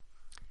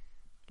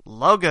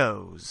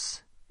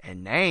logos,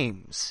 and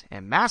names,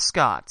 and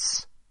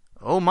mascots.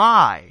 Oh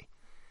my!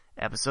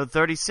 Episode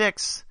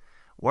 36,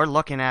 we're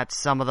looking at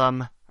some of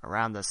them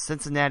around the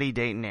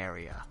Cincinnati-Dayton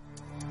area.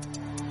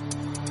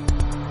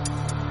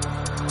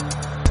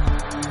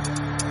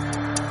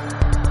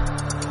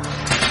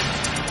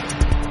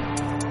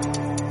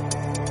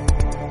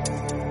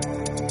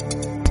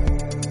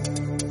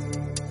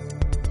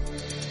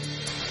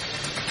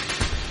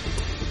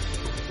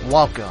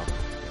 Welcome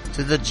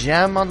to the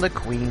Gem on the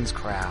Queen's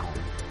Crown,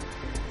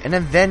 an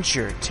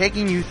adventure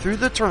taking you through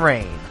the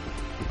terrain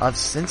of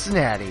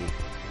Cincinnati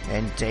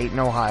and Dayton,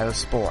 Ohio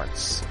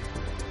sports.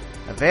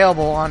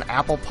 Available on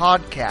Apple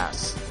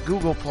Podcasts,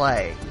 Google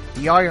Play,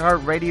 the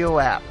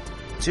iHeartRadio app,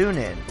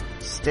 TuneIn,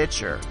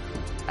 Stitcher,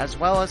 as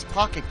well as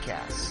Pocket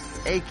Casts,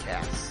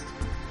 Acast,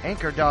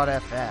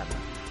 Anchor.fm,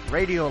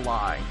 Radio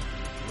Line,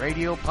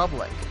 Radio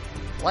Public,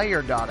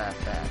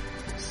 Player.fm,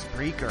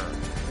 Spreaker,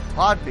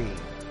 Podbean,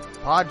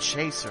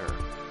 Podchaser,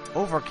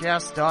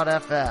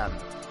 Overcast.fm,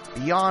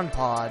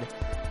 BeyondPod,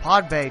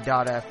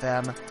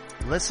 Podbay.fm,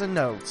 Listen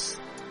Notes,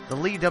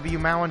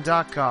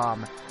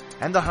 TheLeeWMowen.com,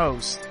 and the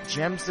host,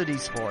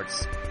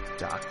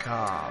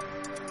 GemCitySports.com.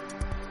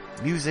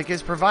 Music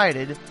is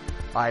provided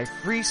by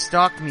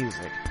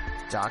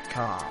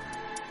FreeStockMusic.com.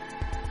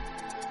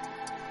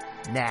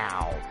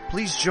 Now,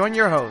 please join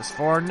your host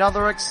for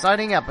another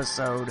exciting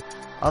episode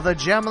of the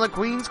Gem of the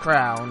Queen's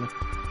Crown,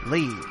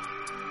 Lee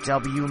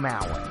W.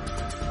 Mowen.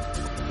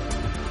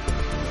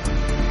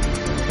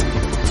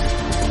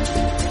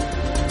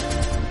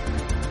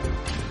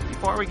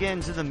 Before we get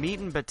into the meat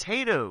and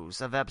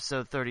potatoes of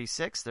episode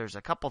 36, there's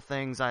a couple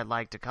things I'd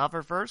like to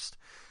cover first.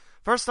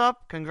 First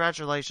up,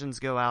 congratulations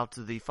go out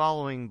to the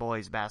following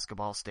boys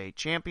basketball state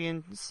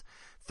champions.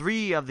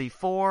 3 of the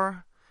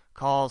 4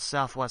 call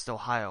Southwest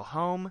Ohio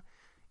home.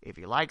 If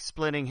you like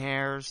splitting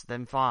hairs,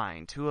 then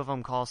fine. 2 of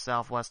them call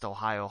Southwest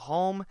Ohio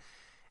home,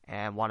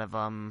 and one of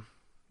them,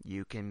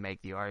 you can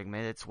make the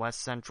argument it's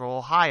West Central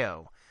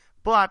Ohio.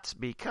 But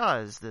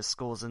because this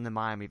school's in the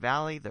Miami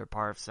Valley, they're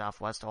part of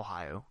Southwest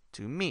Ohio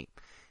to me.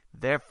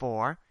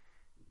 Therefore,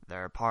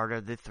 they're part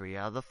of the 3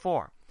 out of the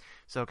 4.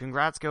 So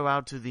congrats go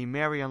out to the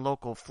Marion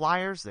local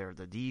Flyers. They're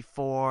the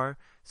D4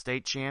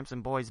 state champs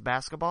in boys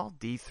basketball.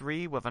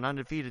 D3 with an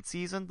undefeated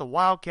season. The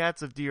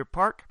Wildcats of Deer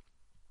Park.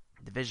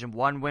 Division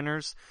 1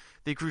 winners,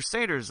 the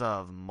Crusaders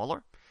of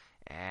Muller.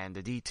 And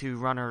the D2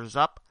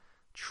 runners-up,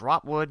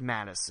 Trotwood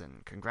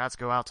Madison. Congrats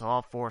go out to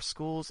all 4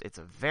 schools. It's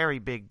a very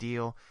big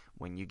deal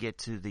when you get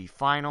to the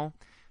final.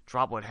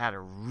 Trotwood had a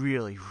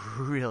really,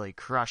 really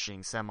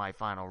crushing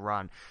semifinal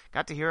run.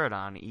 Got to hear it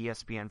on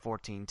ESPN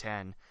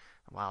 1410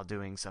 while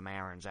doing some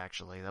errands,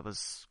 actually. That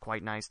was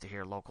quite nice to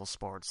hear local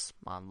sports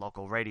on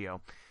local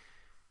radio.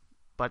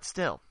 But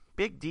still,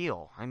 big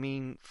deal. I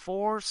mean,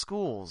 4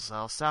 schools,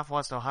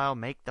 Southwest Ohio,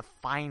 make the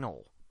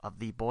final of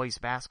the boys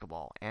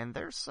basketball. And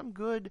there's some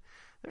good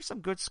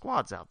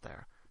squads out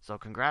there. So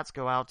congrats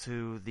go out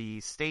to the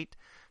state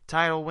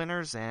title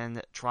winners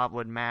and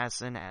Trotwood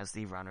Madison as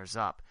the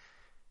runners-up.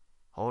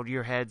 Hold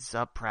your heads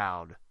up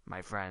proud,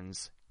 my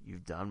friends.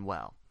 You've done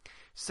well.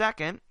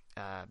 Second,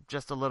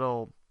 just a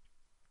little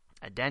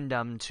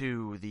addendum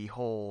to the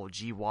whole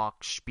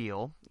G-Walk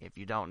spiel. If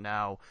you don't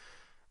know,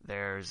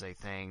 there's a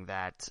thing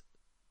that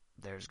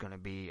there's going to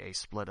be a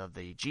split of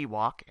the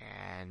G-Walk,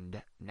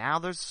 and now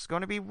there's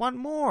going to be one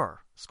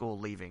more school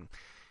leaving.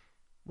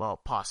 Well,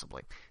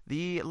 possibly.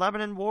 The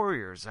Lebanon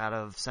Warriors out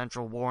of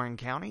Central Warren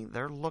County,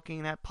 they're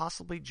looking at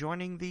possibly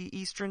joining the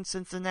Eastern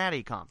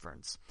Cincinnati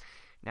Conference.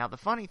 Now, the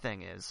funny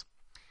thing is,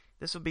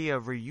 this would be a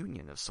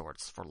reunion of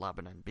sorts for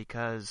Lebanon,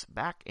 because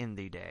back in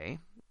the day,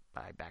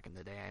 by back in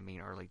the day I mean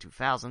early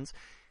 2000s,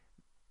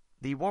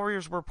 the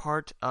Warriors were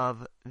part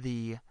of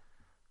the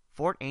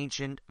Fort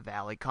Ancient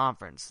Valley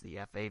Conference, the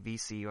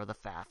FAVC or the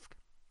FAF,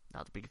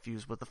 not to be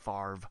confused with the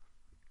FARV.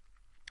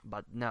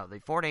 But no, the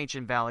Fort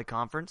Ancient Valley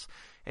Conference,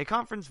 a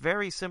conference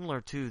very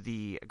similar to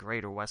the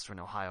Greater Western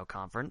Ohio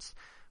Conference,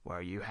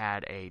 where you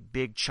had a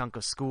big chunk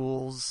of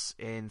schools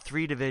in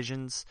 3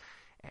 divisions,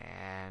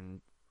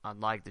 and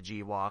unlike the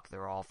G-Walk,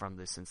 they're all from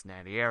the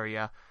Cincinnati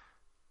area.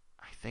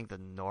 I think the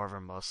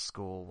northernmost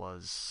school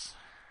was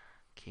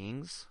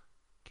Kings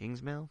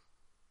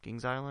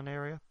Island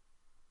area.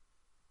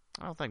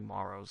 I don't think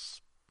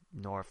Morrow's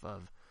north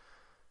of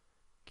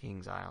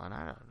Kings Island.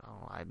 I don't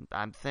know.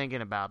 I'm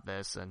thinking about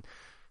this, and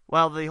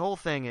well, the whole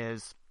thing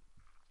is,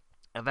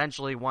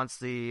 eventually, once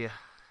the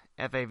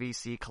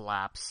FAVC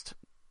collapsed,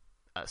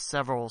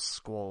 several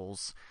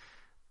schools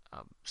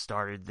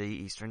started the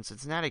Eastern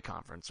Cincinnati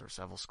Conference, or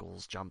several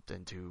schools jumped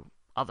into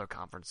other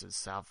conferences.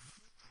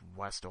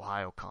 Southwest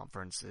Ohio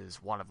Conference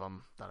is one of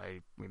them that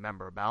I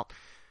remember about.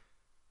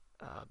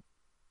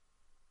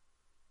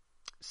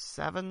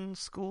 7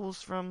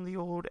 schools from the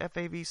old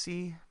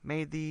FAVC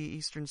made the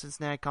Eastern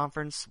Cincinnati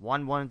Conference.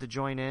 1 wanted to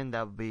join in.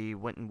 That would be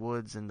Winton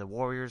Woods and the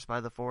Warriors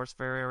by the Forest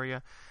Fair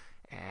area.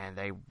 And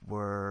they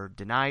were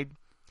denied.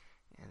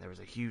 And there was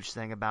a huge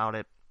thing about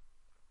it.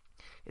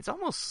 It's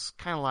almost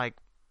kind of like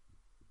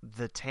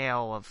the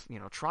tale of,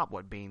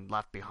 Trotwood being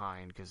left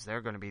behind, because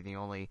they're going to be the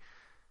only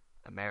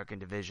American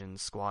Division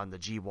squad in the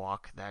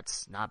G-Walk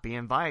that's not being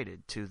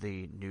invited to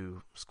the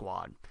new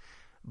squad.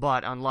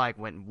 But unlike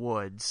Winton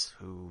Woods,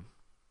 who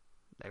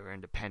they were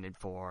independent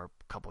for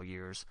a couple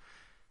years,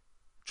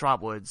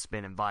 Trotwood's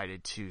been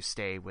invited to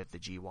stay with the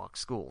G-Walk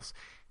schools.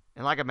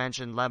 And like I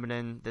mentioned,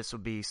 Lebanon, this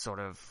would be sort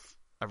of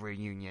a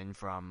reunion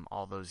from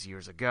all those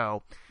years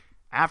ago.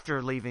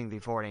 After leaving the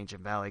Fort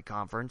Ancient Valley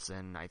Conference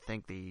in, I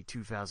think, the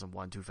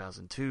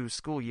 2001-2002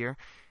 school year,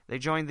 they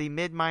joined the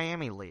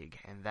Mid-Miami League,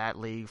 and that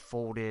league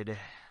folded a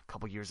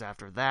couple years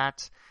after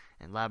that,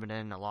 and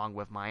Lebanon, along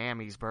with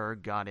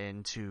Miamisburg, got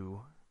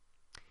into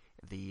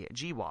the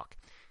G-Walk.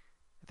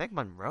 I think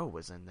Monroe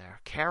was in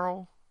there.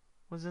 Carroll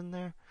was in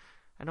there.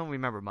 I don't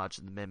remember much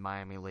of the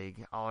Mid-Miami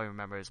League. All I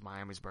remember is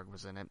Miamisburg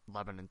was in it,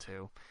 Lebanon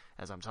too,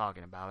 as I'm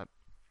talking about it.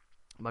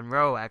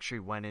 Monroe actually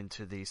went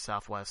into the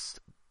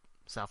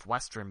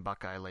Southwestern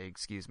Buckeye League,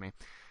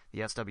 the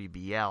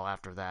SWBL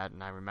after that,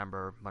 and I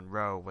remember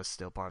Monroe was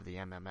still part of the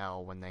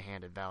MML when they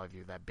handed Valley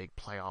View that big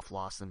playoff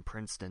loss in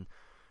Princeton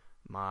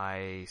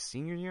my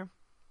senior year.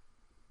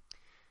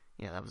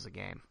 Yeah, that was a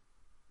game.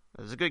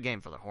 It was a good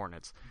game for the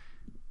Hornets.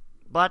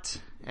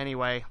 But,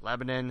 anyway,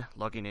 Lebanon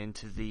looking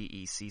into the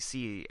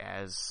ECC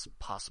as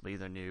possibly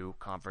their new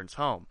conference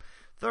home.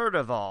 Third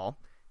of all,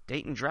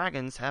 Dayton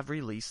Dragons have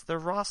released their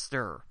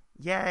roster.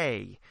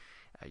 Yay!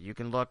 You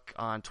can look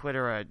on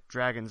Twitter at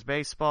Dragons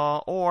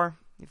Baseball, or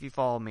if you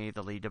follow me,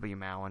 the Lee W.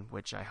 Mowen,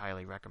 which I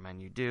highly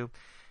recommend you do.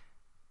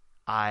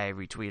 I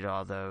retweeted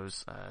all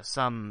those.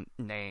 Some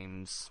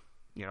names,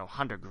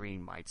 Hunter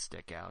Green might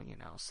stick out,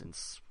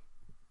 since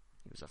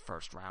he was a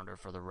first rounder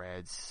for the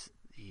Reds.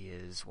 He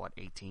is,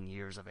 18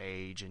 years of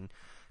age and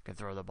can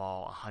throw the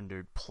ball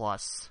 100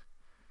 plus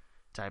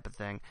type of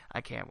thing.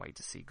 I can't wait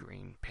to see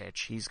Green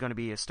pitch. He's going to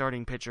be a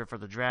starting pitcher for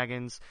the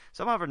Dragons.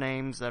 Some other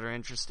names that are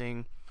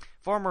interesting.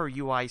 Former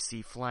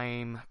UIC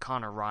Flame,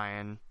 Connor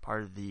Ryan,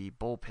 part of the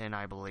bullpen,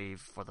 I believe,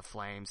 for the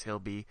Flames. He'll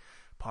be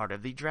part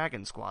of the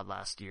Dragon squad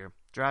last year.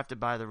 Drafted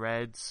by the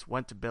Reds,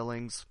 went to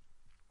Billings,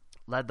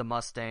 led the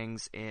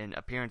Mustangs in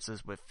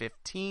appearances with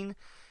 15,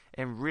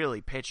 and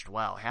really pitched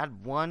well.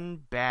 Had one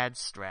bad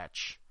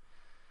stretch,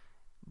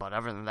 but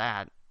other than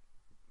that,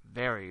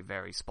 very,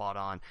 very spot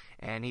on.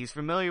 And he's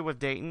familiar with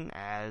Dayton,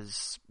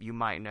 as you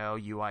might know,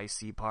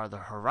 UIC part of the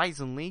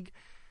Horizon League.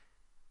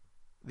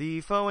 The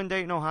foe in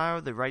Dayton,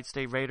 Ohio, the Wright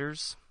State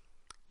Raiders.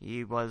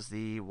 He was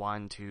the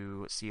one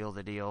to seal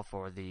the deal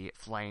for the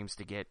Flames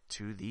to get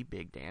to the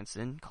big dance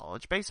in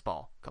college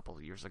baseball a couple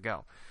of years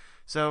ago.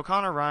 So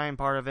Connor Ryan,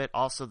 part of it,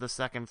 also the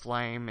second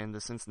Flame in the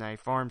Cincinnati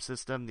farm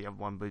system. The other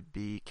one would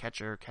be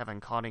catcher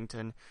Kevin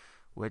Coddington,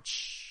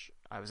 which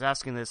I was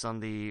asking this on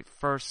the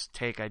first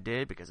take I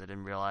did because I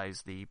didn't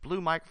realize the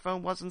blue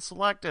microphone wasn't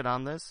selected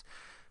on this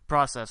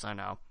process. I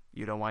know,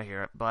 you don't want to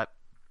hear it, but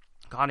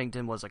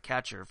Coddington was a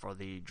catcher for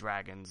the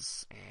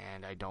Dragons,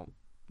 and I don't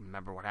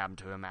remember what happened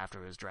to him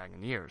after his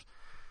Dragon years.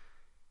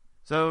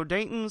 So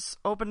Dayton's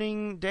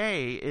opening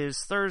day is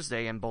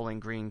Thursday in Bowling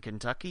Green,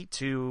 Kentucky.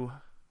 2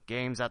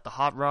 games at the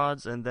Hot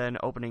Rods, and then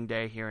opening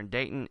day here in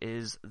Dayton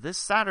is this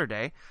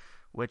Saturday,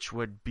 which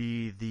would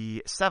be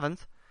the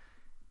 7th,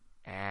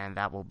 and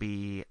that will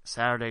be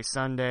Saturday,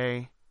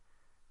 Sunday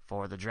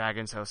for the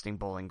Dragons hosting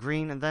Bowling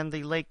Green, and then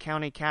the Lake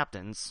County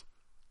Captains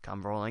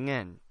come rolling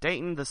in.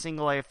 Dayton, the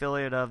single-A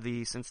affiliate of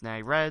the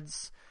Cincinnati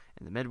Reds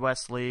in the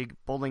Midwest League,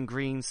 Bowling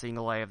Green,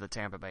 single-A of the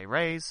Tampa Bay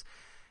Rays,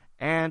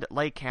 and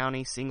Lake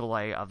County,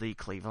 single-A of the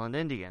Cleveland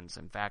Indians.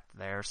 In fact,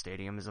 their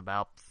stadium is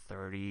about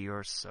 30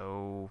 or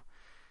so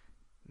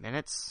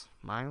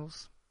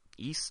miles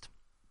east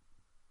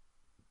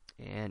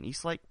in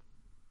Eastlake.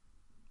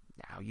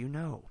 Now you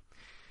know.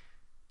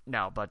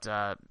 No, but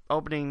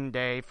opening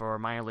day for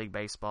minor league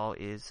baseball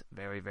is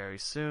very, very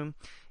soon.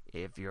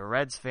 If you're a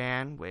Reds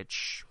fan,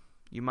 which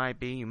you might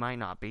be, you might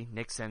not be,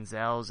 Nick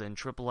Senzel's in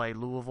AAA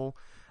Louisville.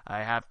 I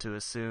have to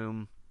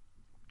assume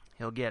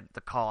he'll get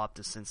the call up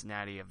to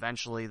Cincinnati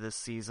eventually this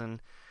season,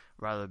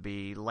 rather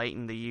be late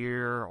in the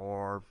year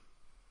or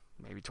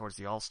maybe towards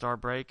the All-Star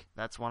break.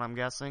 That's what I'm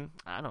guessing.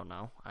 I don't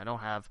know. I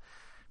don't have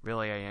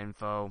really any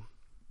info.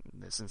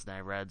 The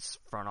Cincinnati Reds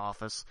front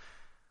office.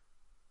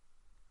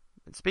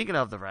 And speaking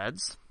of the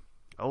Reds,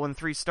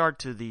 0-3 start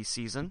to the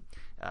season.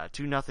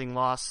 2-0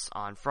 loss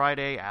on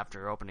Friday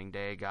after opening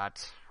day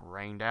got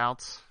rained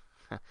out.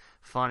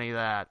 Funny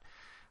that.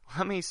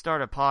 Let me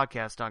start a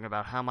podcast talking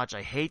about how much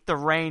I hate the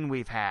rain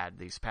we've had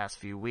these past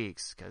few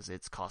weeks, because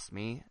it's cost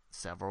me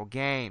several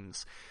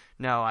games.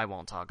 No, I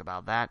won't talk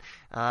about that.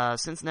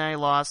 Cincinnati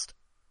lost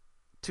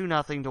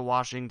 2-0 to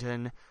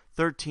Washington,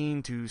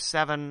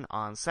 13-7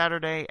 on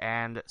Saturday,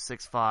 and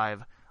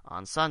 6-5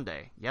 on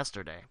Sunday,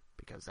 yesterday,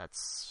 because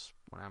that's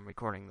when I'm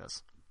recording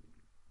this.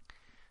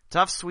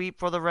 Tough sweep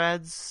for the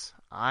Reds.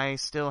 I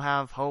still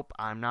have hope.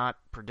 I'm not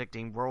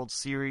predicting World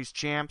Series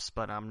champs,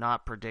 but I'm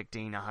not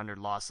predicting 100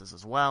 losses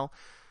as well.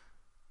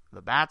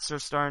 The bats are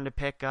starting to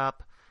pick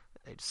up.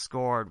 They've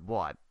scored,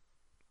 11,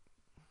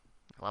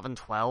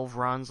 12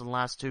 runs in the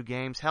last 2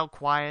 games. Held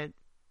quiet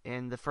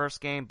in the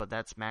first game, but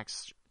that's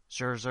Max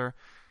Scherzer.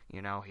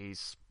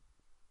 He's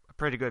a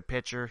pretty good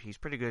pitcher. He's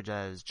pretty good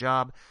at his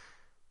job.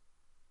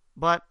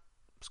 But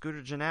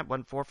Scooter Gennett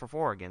went 4 for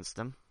 4 against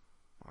them,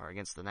 or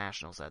against the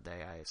Nationals that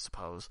day, I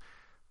suppose.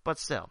 But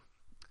still,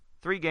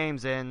 3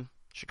 games in,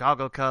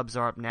 Chicago Cubs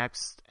are up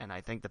next, and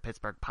I think the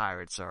Pittsburgh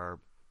Pirates are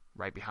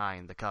right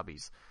behind the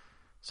Cubbies.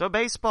 So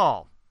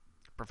baseball,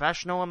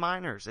 professional and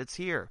minors, it's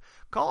here.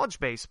 College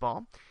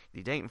baseball,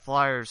 the Dayton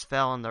Flyers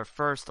fell in their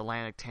first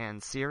Atlantic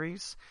 10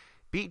 series,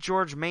 beat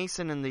George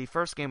Mason in the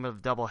first game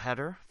of the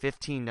doubleheader,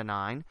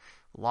 15-9,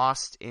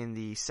 lost in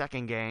the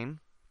second game,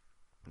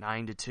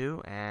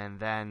 9-2, and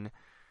then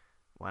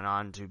went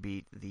on to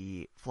beat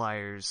the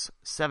Flyers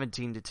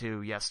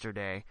 17-2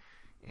 yesterday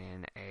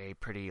in a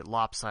pretty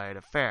lopsided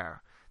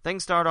affair.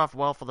 Things started off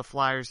well for the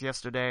Flyers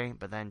yesterday,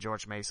 but then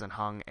George Mason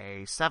hung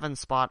a 7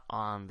 spot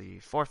on the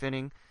 4th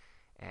inning,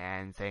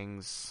 and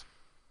things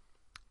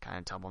kind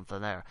of tumbled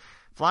from there.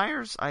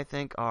 Flyers, I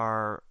think,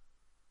 are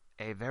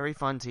a very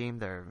fun team.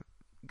 They're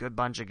a good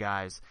bunch of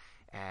guys,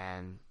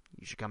 and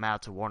you should come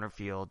out to Warner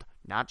Field,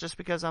 not just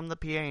because I'm the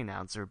PA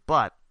announcer,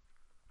 but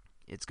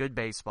it's good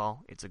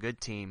baseball, it's a good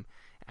team,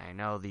 and I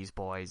know these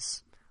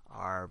boys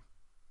are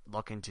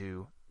looking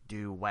to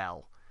do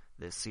well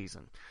this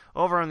season.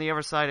 Over on the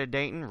other side of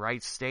Dayton,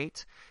 Wright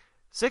State,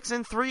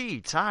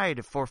 6-3,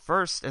 tied for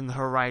first in the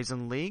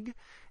Horizon League.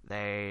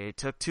 They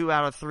took 2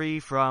 out of 3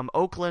 from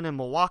Oakland and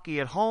Milwaukee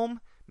at home,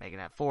 making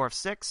that 4 of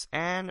 6,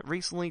 and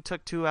recently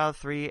took 2 out of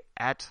 3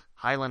 at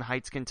Highland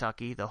Heights,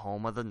 Kentucky, the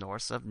home of the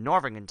Norse of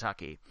Northern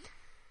Kentucky.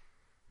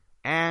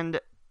 And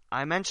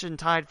I mentioned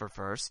tied for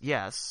first,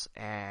 yes,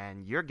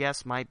 and your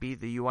guess might be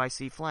the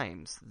UIC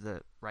Flames,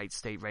 the Wright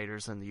State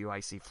Raiders and the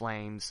UIC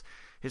Flames,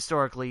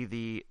 historically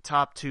the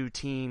top 2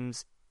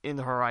 teams in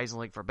the Horizon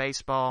League for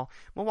baseball.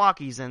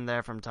 Milwaukee's in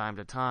there from time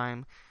to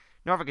time.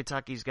 Northern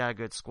Kentucky's got a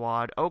good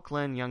squad.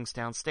 Oakland,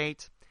 Youngstown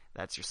State,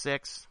 that's your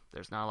 6.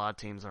 There's not a lot of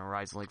teams in the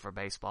Horizon League for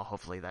baseball.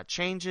 Hopefully that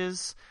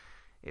changes.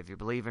 If you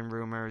believe in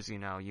rumors, you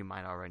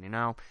might already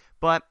know.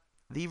 But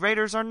the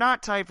Raiders are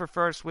not tied for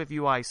first with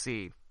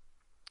UIC.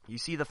 You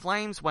see, the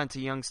Flames went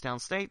to Youngstown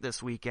State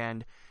this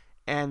weekend,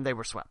 and they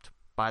were swept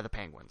by the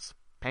Penguins.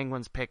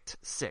 Penguins picked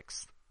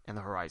 6th in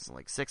the Horizon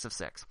League, 6 of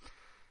 6.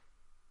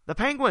 The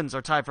Penguins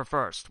are tied for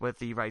first with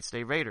the Wright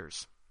State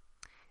Raiders,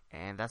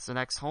 and that's the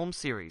next home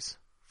series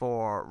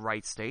for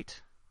Wright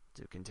State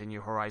to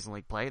continue Horizon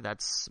League play.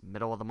 That's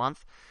middle of the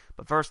month.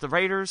 But first, the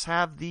Raiders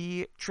have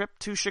the trip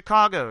to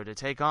Chicago to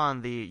take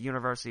on the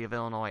University of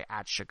Illinois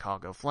at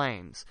Chicago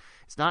Flames.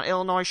 It's not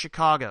Illinois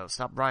Chicago.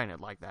 Stop writing it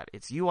like that.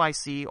 It's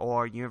UIC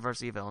or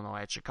University of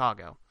Illinois at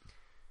Chicago.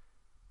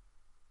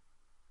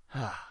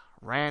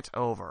 Rant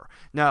over.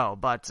 No,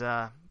 but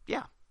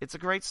yeah, it's a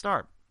great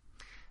start.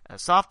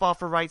 Softball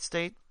for Wright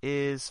State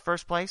is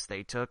first place.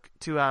 They took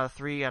 2 out of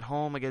 3 at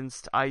home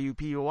against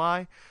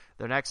IUPUI.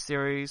 Their next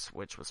series,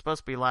 which was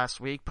supposed to be last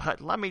week, but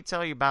let me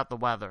tell you about the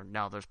weather.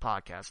 No, there's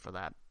podcasts for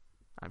that.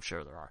 I'm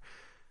sure there are.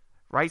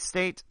 Wright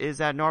State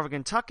is at Northern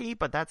Kentucky,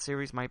 but that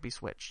series might be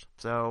switched.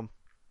 So,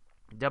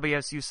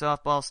 WSU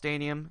Softball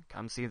Stadium,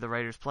 come see the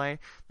Raiders play.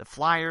 The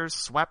Flyers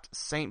swept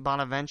St.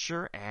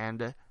 Bonaventure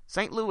and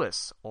St.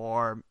 Louis,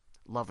 or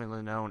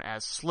lovingly known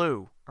as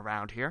SLU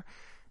around here.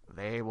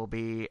 They will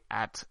be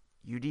at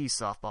UD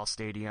Softball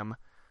Stadium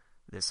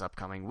this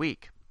upcoming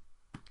week.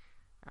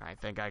 I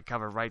think I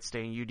covered Wright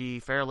State and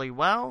UD fairly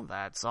well.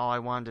 That's all I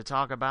wanted to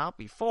talk about.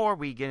 Before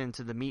we get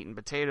into the meat and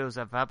potatoes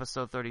of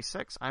episode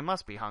 36, I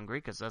must be hungry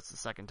because that's the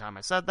second time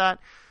I said that.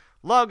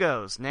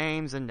 Logos,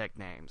 names, and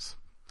nicknames.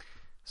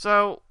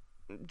 So,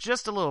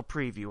 just a little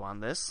preview on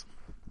this.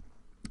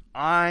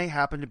 I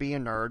happen to be a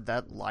nerd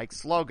that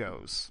likes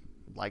logos,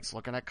 likes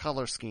looking at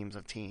color schemes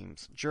of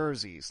teams,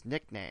 jerseys,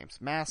 nicknames,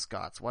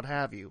 mascots, what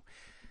have you.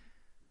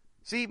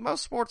 See,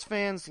 most sports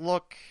fans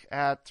look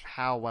at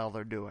how well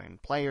they're doing,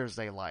 players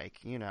they like,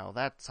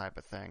 that type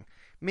of thing.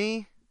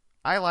 Me,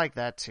 I like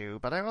that too,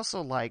 but I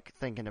also like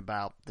thinking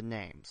about the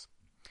names.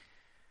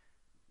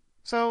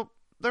 So,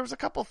 there was a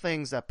couple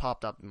things that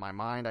popped up in my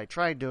mind. I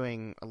tried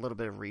doing a little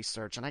bit of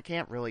research, and I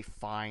can't really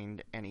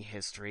find any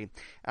history.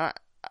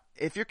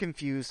 If you're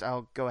confused,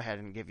 I'll go ahead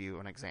and give you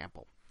an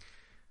example.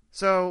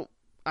 So,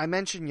 I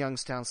mentioned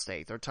Youngstown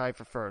State. They're tied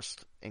for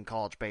first in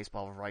college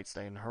baseball with Wright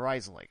State and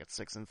Horizon League at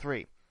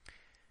 6-3.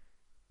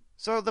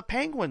 So the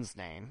Penguins'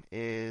 name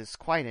is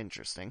quite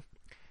interesting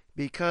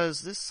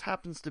because this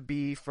happens to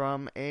be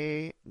from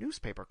a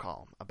newspaper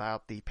column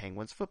about the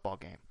Penguins football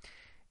game.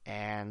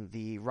 And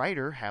the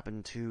writer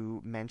happened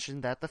to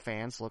mention that the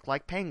fans look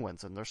like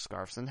penguins in their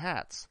scarves and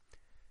hats.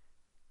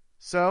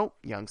 So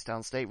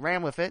Youngstown State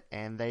ran with it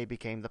and they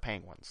became the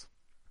Penguins.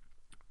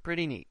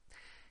 Pretty neat.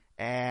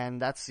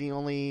 And that's the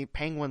only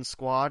Penguin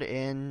squad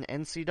in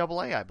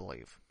NCAA, I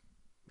believe.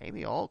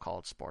 Maybe all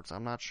college sports,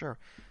 I'm not sure.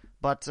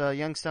 But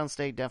Youngstown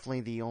State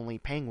definitely the only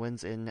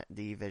Penguins in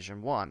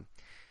Division I.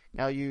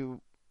 Now, if you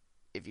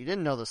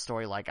didn't know the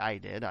story like I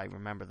did, I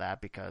remember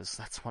that because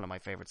that's one of my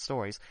favorite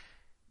stories,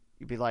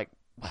 you'd be like,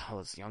 well,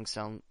 does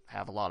Youngstown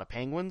have a lot of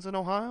Penguins in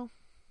Ohio?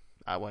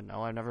 I wouldn't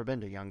know. I've never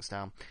been to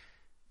Youngstown.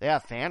 They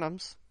have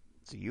Phantoms.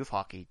 It's a youth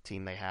hockey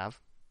team they have.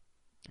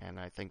 And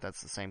I think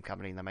that's the same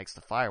company that makes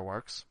the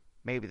fireworks.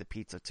 Maybe the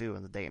pizza, too,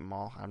 in the Dayton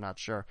Mall. I'm not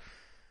sure.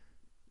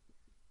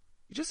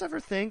 You just ever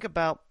think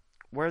about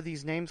where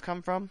these names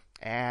come from?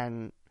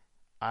 And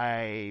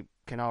I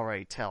can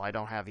already tell I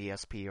don't have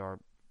ESP or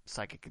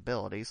psychic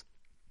abilities.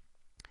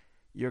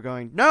 You're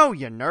going, no,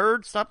 you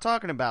nerd, stop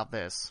talking about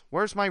this.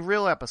 Where's my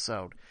real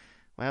episode?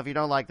 Well, if you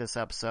don't like this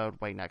episode,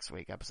 wait next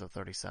week, episode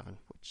 37,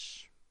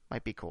 which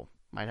might be cool.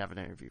 Might have an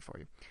interview for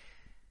you.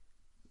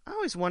 I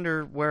always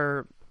wonder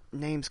where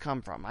names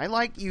come from. I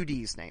like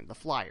UD's name, the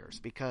Flyers,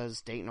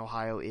 because Dayton,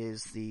 Ohio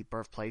is the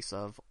birthplace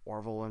of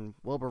Orville and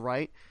Wilbur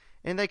Wright,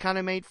 and they kind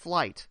of made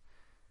Flight.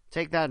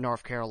 Take that,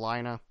 North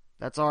Carolina.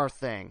 That's our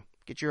thing.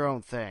 Get your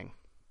own thing.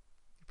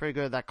 You're pretty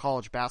good at that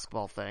college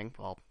basketball thing.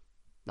 Well,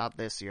 not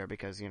this year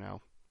because,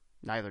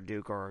 neither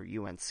Duke or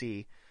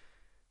UNC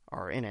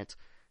are in it.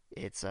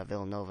 It's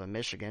Villanova,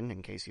 Michigan,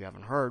 in case you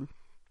haven't heard.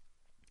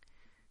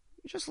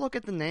 You just look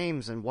at the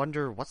names and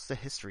wonder what's the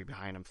history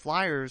behind them.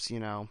 Flyers,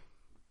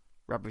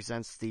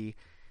 represents the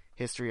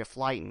history of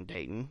flight in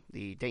Dayton.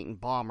 The Dayton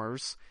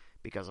Bombers,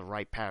 because of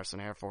Wright-Patterson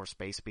Air Force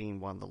Base being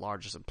one of the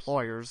largest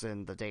employers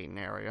in the Dayton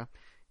area.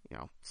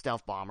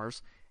 Stealth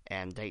bombers.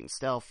 And Dayton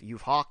Stealth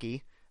Youth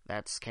Hockey,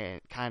 that's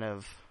kind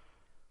of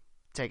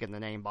taking the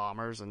name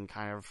Bombers and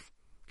kind of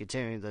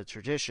continuing the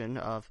tradition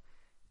of,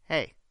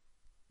 hey,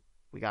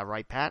 we got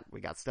Wright-Pat, we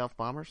got Stealth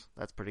Bombers.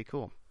 That's pretty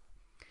cool.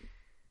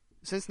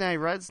 Cincinnati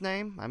Reds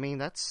name,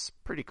 that's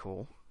pretty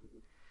cool.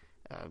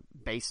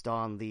 Based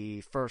on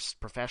the first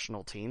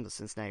professional team, the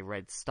Cincinnati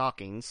Red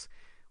Stockings,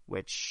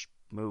 which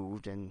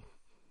moved, and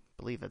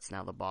I believe it's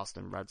now the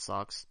Boston Red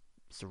Sox.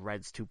 It's the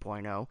Reds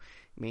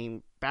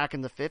 2.0. Back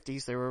in the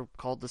 50s, they were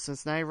called the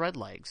Cincinnati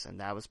Redlegs, and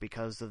that was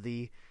because of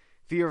the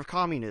fear of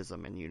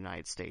communism in the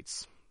United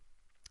States.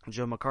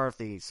 Joe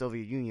McCarthy,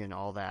 Soviet Union,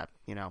 all that,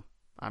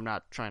 I'm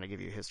not trying to give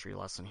you a history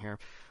lesson here,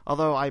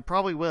 although I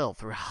probably will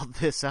throughout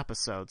this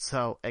episode.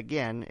 So,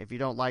 again, if you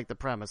don't like the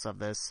premise of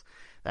this,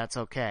 that's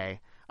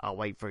okay. I'll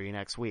wait for you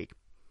next week.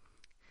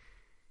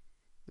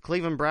 The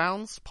Cleveland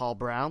Browns, Paul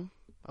Brown,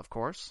 of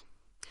course.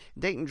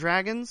 Dayton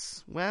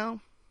Dragons,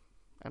 well,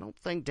 I don't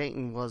think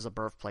Dayton was a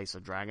birthplace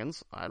of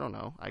dragons. I don't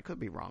know. I could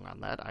be wrong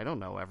on that. I don't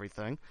know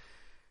everything.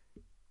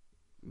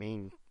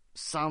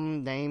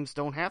 Some names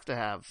don't have to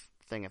have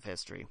thing of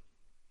history.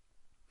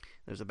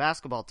 There's a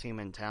basketball team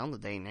in town, the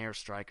Dayton Air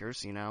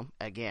Strikers,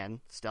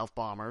 again, stealth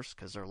bombers,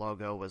 because their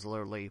logo was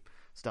literally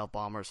stealth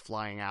bombers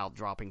flying out,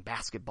 dropping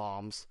basket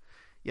bombs.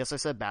 Yes, I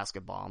said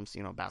basket bombs,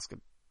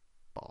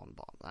 basketball and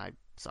bomb.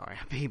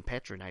 I'm being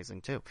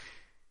patronizing too.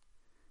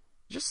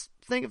 Just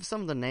think of some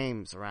of the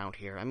names around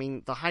here.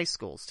 The high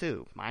schools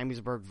too.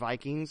 Miamisburg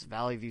Vikings,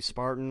 Valley View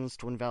Spartans,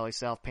 Twin Valley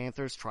South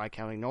Panthers,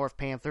 Tri-County North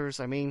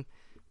Panthers.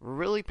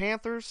 Really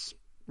Panthers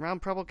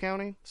around Preble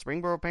County?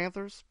 Springboro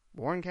Panthers?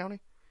 Warren County?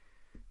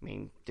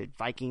 Did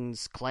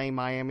Vikings claim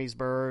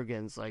Miamisburg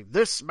and it's like,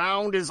 this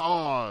mound is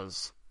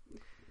ours?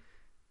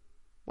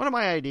 One of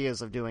my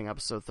ideas of doing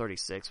episode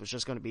 36 was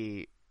just going to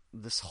be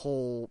this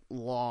whole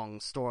long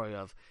story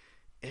of,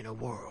 in a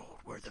world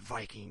where the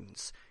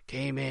Vikings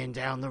came in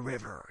down the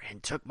river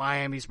and took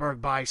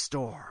Miamisburg by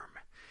storm.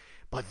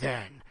 But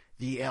then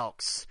the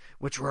Elks,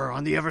 which were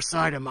on the other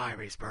side of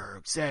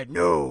Miamisburg, said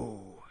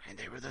no, and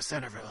they were the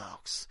Centerville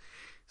Elks.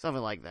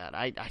 Something like that.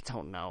 I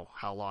don't know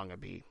how long I'd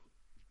be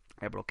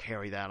able to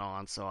carry that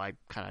on, so I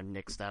kind of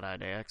nixed that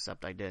idea,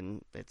 except I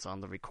didn't. It's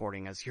on the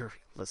recording as you're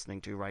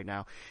listening to right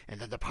now. And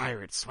then the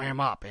pirates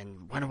swam up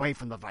and went away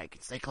from the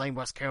Vikings. They claimed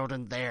West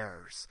Carrollton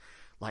theirs.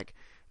 Like,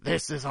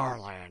 this is our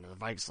land. And the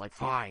Vikings like,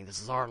 fine,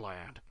 this is our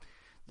land.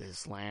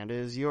 This land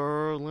is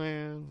your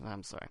land.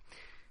 I'm sorry.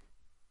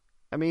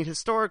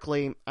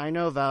 Historically, I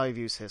know Valley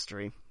View's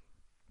history.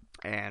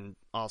 And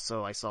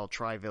also, I saw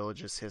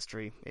Tri-Village's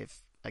history.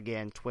 If,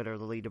 again, Twitter,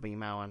 the lead to be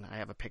Mountain, I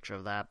have a picture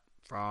of that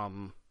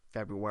from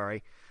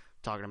February,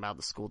 talking about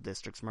the school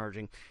districts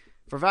merging.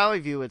 For Valley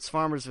View, it's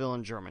Farmersville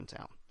and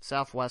Germantown,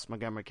 southwest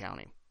Montgomery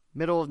County,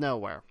 middle of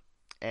nowhere,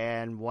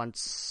 and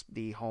once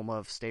the home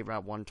of State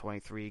Route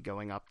 123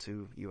 going up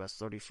to US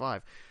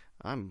 35.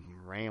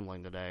 I'm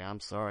rambling today,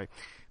 I'm sorry.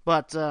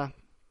 But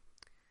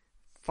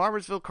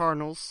Farmersville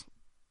Cardinals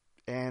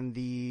and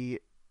the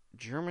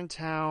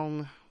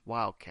Germantown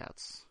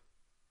Wildcats,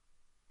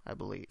 I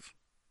believe.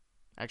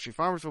 Actually,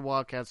 Farmersville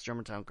Wildcats,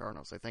 Germantown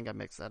Cardinals. I think I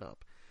mixed that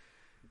up.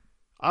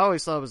 I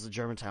always thought it was the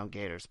Germantown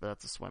Gators, but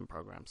that's a swim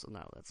program, so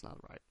no, that's not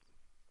right.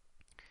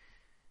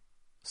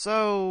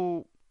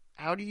 So,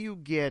 how do you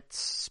get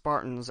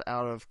Spartans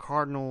out of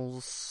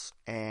Cardinals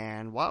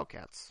and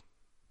Wildcats?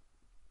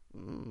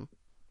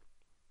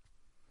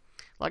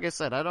 Like I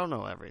said, I don't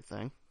know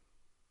everything.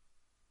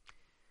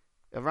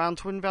 Around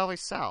Twin Valley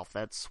South,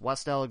 that's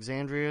West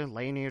Alexandria,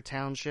 Lanier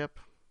Township,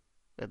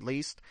 at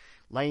least.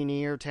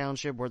 Lanier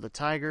Township were the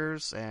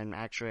Tigers, and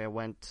actually I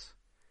went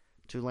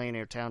to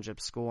Lanier Township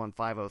School in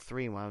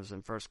 503 when I was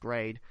in first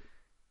grade.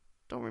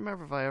 Don't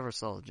remember if I ever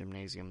saw the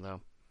gymnasium,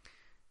 though.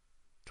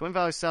 Twin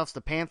Valley South's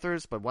the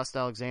Panthers, but West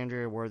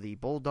Alexandria were the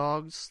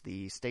Bulldogs,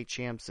 the state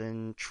champs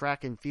in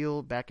track and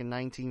field back in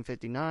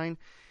 1959,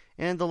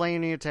 and the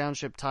Lanier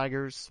Township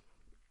Tigers.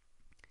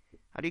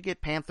 How do you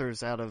get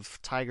Panthers out of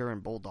Tiger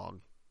and Bulldog?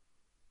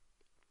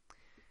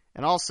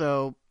 And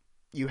also,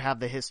 you have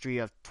the history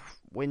of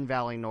Twin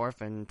Valley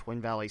North and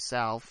Twin Valley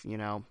South,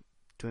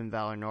 Twin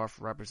Valley North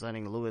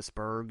representing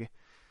Lewisburg,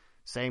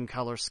 same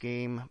color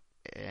scheme,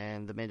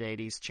 in the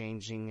mid-'80s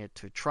changing it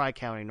to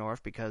Tri-County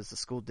North because the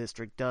school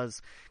district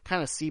does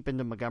kind of seep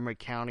into Montgomery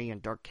County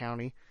and Darke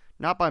County,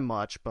 not by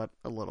much, but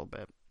a little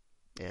bit,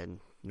 in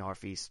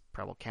northeast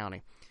Preble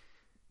County.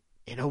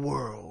 In a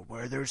world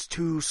where there's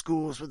two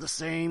schools with the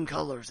same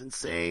colors and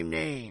same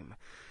name,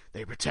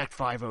 they protect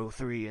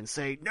 503 and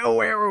say,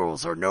 no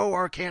arrows or no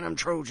Arcanum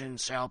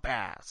Trojans shall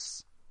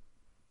pass.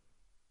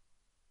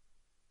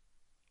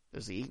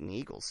 There's the Eaton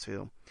Eagles,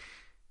 too.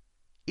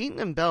 Eaton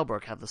and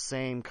Bellbrook have the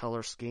same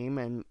color scheme,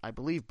 and I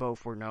believe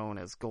both were known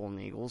as Golden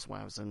Eagles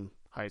when I was in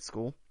high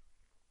school.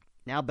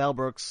 Now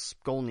Bellbrook's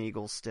Golden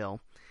Eagles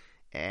still,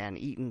 and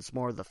Eaton's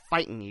more the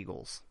Fighting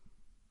Eagles.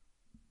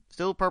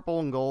 Still purple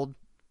and gold,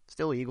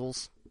 still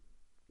Eagles,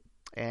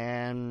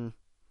 and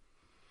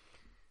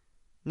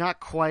not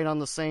quite on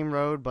the same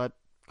road, but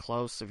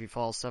close. If you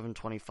follow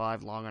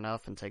 725 long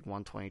enough and take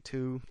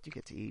 122, you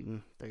get to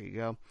Eaton. There you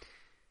go.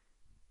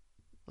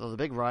 Though the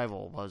big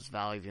rival was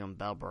Valley View and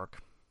Bellbrook.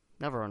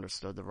 Never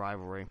understood the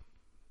rivalry,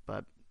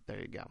 but there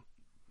you go.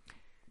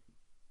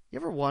 You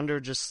ever wonder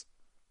just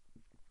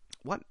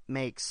what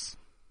makes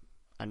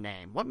a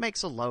name? What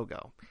makes a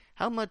logo?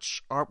 How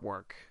much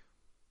artwork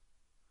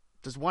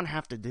does one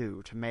have to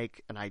do to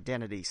make an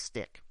identity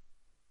stick?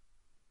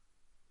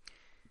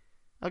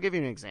 I'll give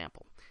you an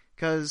example,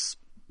 because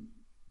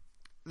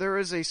there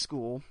is a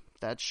school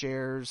that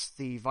shares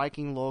the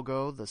Viking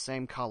logo, the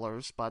same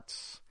colors, but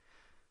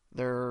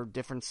they're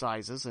different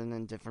sizes and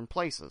in different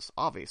places.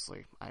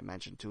 Obviously, I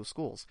mentioned two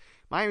schools.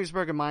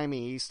 Miamisburg and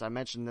Miami East, I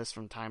mentioned this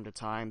from time to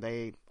time,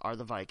 they are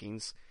the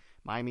Vikings.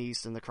 Miami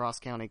East in the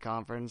Cross-County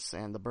Conference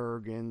and the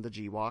Berg in the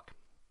GWAC.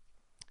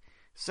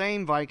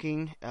 Same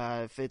Viking.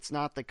 If it's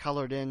not the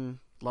colored-in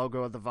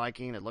logo of the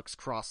Viking, it looks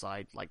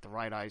cross-eyed, like the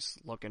right eye's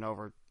looking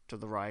over to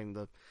the right and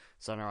the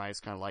center eye's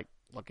kind of like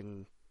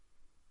looking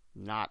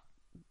not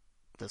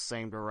the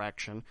same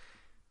direction.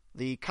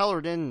 The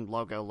colored-in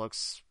logo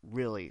looks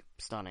really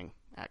stunning,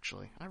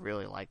 actually. I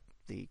really like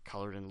the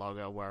colored-in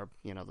logo where,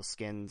 the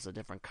skin's a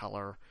different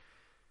color.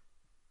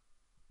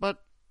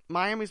 But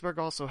Miamisburg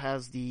also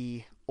has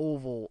the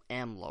oval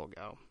M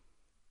logo.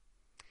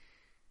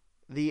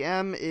 The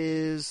M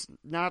is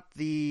not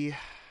the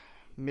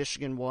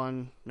Michigan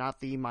one, not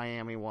the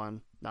Miami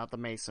one, not the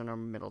Mason or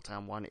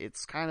Middletown one.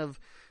 It's kind of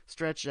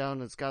stretched out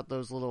and it's got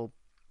those little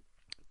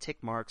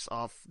tick marks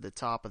off the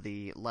top of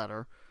the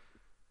letter.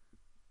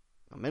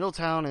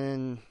 Middletown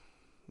and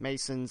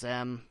Mason's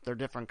M, they're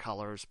different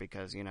colors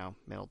because,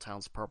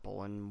 Middletown's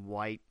purple and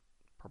white,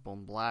 purple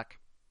and black.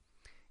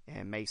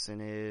 And Mason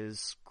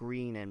is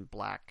green and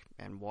black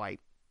and white.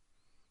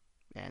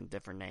 And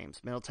different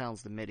names.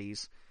 Middletown's the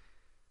Middies,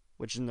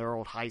 which in their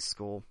old high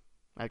school,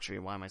 actually,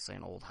 why am I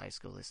saying old high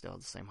school? They still have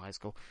the same high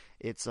school.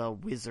 It's a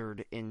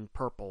wizard in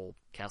purple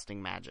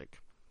casting magic.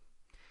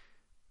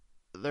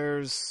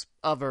 There's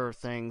other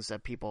things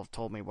that people have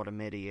told me what a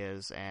Middy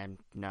is, and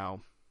no.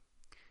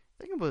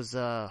 I think it was,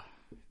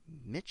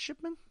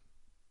 midshipman?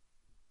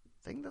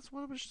 I think that's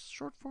what it was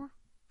short for,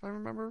 if I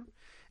remember.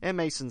 And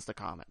Mason's the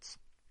Comets.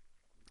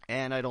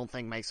 And I don't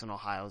think Mason,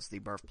 Ohio is the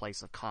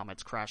birthplace of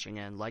comets crashing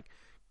in, like,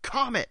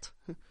 Comet!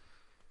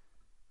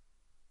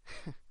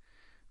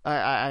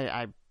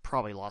 I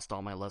probably lost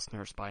all my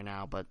listeners by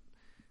now, but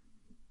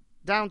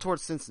down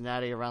towards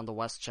Cincinnati, around the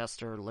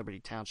Westchester, Liberty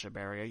Township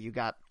area, you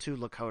got two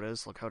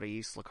Lakotas, Lakota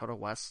East, Lakota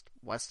West.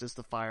 West is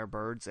the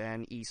Firebirds,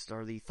 and East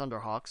are the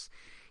Thunderhawks.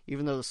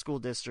 Even though the school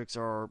districts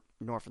are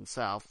north and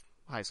south,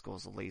 high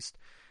schools at least.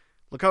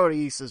 Lakota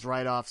East is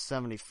right off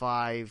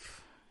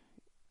 75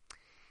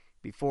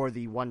 before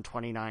the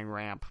 129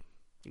 ramp.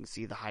 You can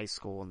see the high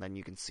school, and then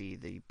you can see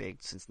the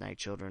big Cincinnati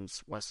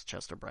Children's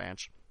Westchester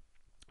branch.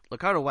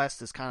 Lakota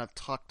West is kind of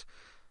tucked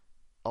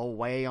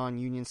away on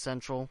Union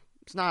Central.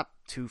 It's not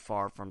too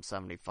far from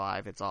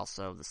 75. It's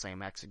also the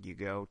same exit you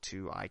go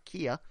to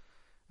IKEA.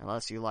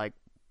 Unless you like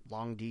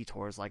long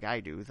detours like I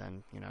do,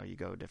 then, you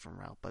go a different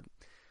route. But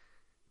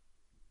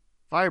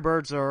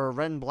Firebirds are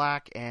red and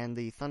black, and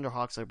the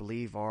Thunderhawks, I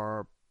believe,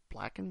 are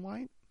black and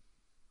white.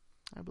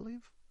 I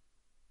believe.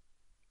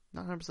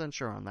 Not 100%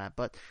 sure on that,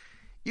 but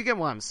you get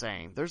what I'm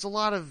saying. There's a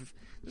lot of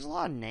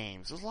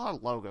names. There's a lot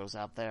of logos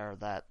out there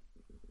that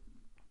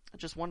I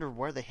just wonder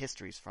where the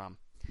history's from.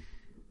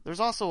 There's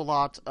also a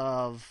lot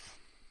of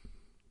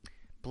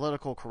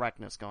political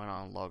correctness going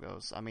on in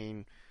logos. I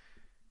mean,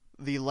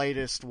 the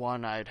latest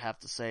one I'd have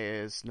to say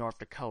is North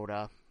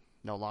Dakota,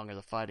 no longer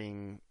the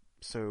Fighting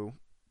Sioux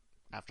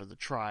after the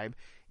tribe.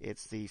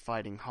 It's the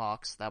Fighting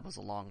Hawks. That was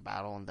a long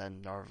battle, and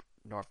then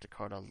North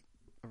Dakota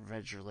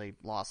eventually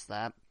lost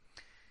that.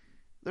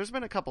 There's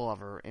been a couple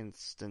other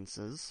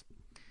instances.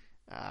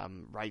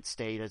 Wright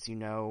State, as you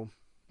know,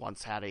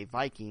 once had a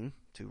Viking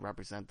to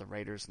represent the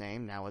Raiders'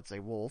 name. Now it's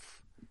a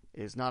wolf.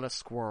 It is not a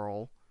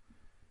squirrel,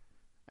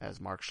 as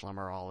Mark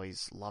Schlemmer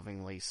always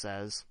lovingly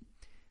says.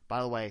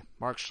 By the way,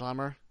 Mark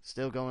Schlemmer,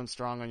 still going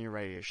strong on your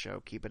radio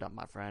show. Keep it up,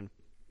 my friend.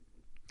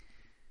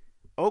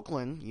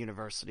 Oakland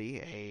University,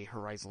 a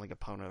Horizon League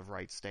opponent of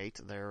Wright State.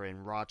 They're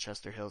in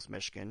Rochester Hills,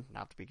 Michigan,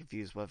 not to be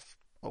confused with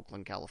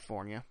Oakland,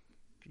 California.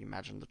 Can you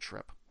imagine the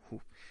trip? Whew.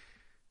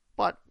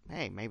 But,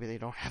 hey, maybe they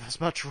don't have as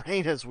much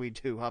rain as we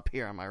do up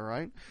here, am I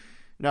right?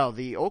 No,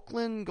 the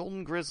Oakland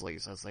Golden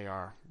Grizzlies, as they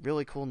are.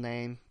 Really cool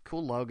name,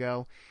 cool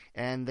logo,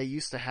 and they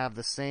used to have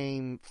the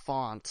same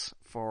font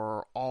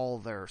for all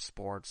their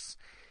sports.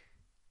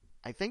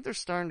 I think they're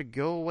starting to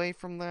go away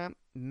from that,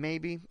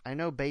 maybe. I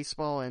know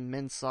baseball and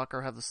men's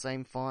soccer have the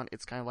same font.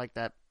 It's kind of like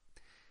that.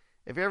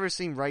 If you've ever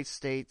seen Wright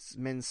State's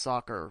men's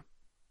soccer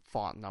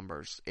font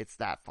numbers, it's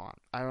that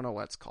font. I don't know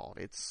what it's called.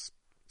 It's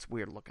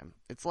weird looking.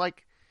 It's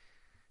like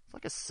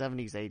a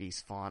 70s,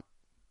 80s font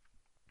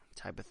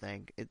type of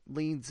thing. It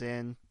leans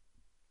in,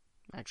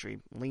 actually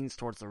leans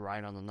towards the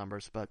right on the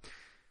numbers, but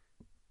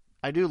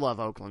I do love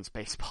Oakland's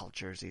baseball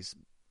jerseys.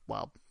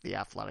 Well, the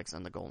Athletics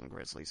and the Golden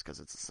Grizzlies, because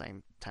it's the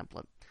same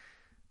template.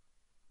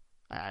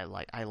 I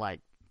like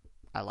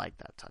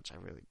that touch. I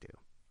really do.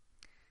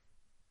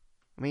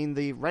 I mean,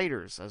 the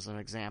Raiders, as an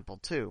example,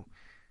 too.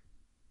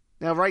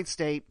 Now, Wright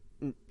State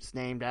is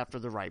named after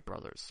the Wright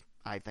brothers.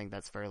 I think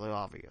that's fairly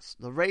obvious.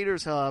 The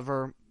Raiders,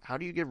 however, how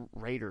do you get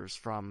Raiders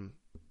from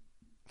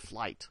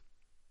flight?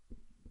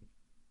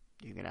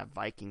 You can have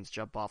Vikings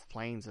jump off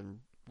planes and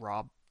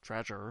rob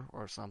treasure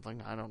or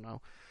something. I don't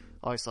know. I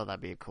always thought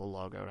that'd be a cool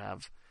logo to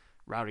have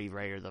Rowdy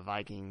Raider the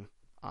Viking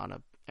on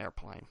an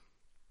airplane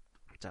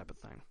type of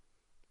thing.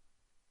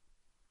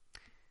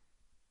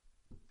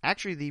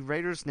 Actually, the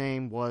Raiders'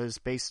 name was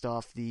based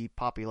off the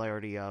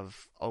popularity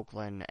of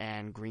Oakland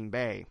and Green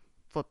Bay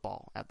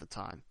football at the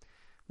time.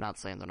 I'm not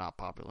saying they're not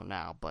popular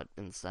now, but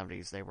in the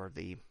 70s they were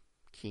the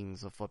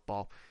kings of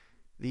football.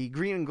 The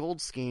green and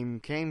gold scheme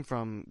came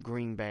from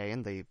Green Bay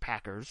and the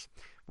Packers,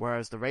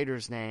 whereas the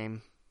Raiders'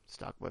 name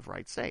stuck with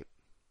Wright State.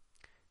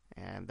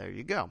 And there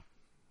you go.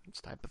 These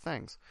type of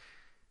things.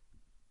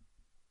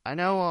 I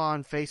know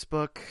on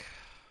Facebook,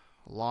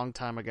 a long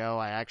time ago,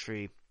 I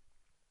actually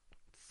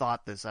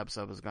thought this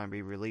episode was going to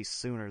be released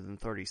sooner than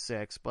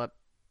 36, but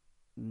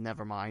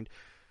never mind.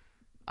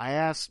 I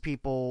asked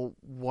people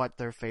what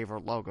their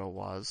favorite logo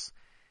was.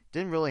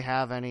 Didn't really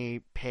have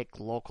any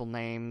pick local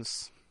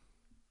names.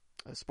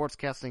 A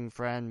sportscasting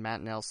friend,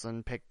 Matt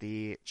Nelson, picked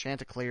the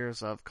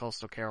Chanticleers of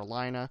Coastal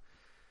Carolina,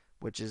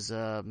 which is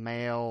a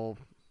male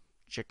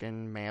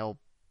chicken, male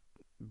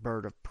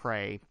bird of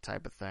prey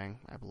type of thing,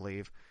 I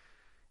believe.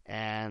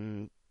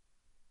 And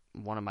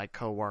one of my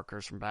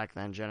co-workers from back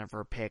then,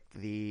 Jennifer, picked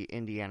the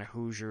Indiana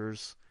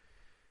Hoosiers.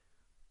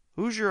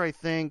 Hoosiers, I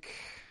think,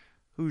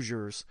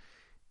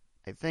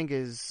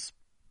 is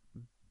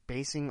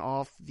basing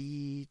off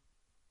the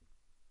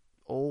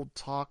old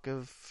talk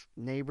of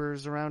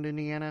neighbors around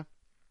Indiana.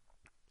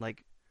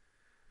 Like,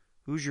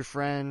 who's your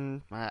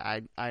friend?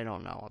 I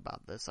don't know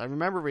about this. I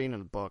remember reading a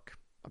book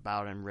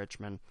about it in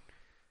Richmond,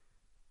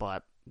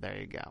 but there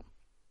you go.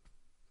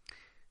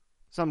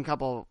 Some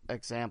couple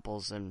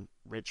examples in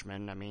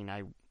Richmond. I mean,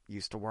 I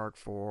used to work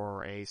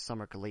for a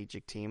summer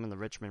collegiate team in the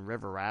Richmond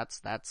River Rats.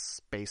 That's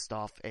based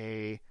off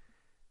a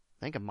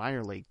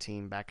minor league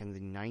team back in the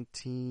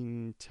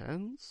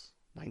 1910s?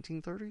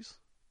 1930s?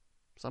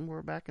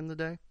 Somewhere back in the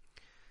day.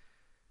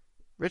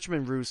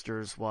 Richmond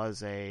Roosters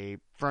was a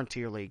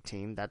Frontier League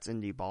team. That's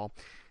indie ball.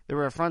 They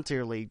were a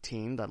Frontier League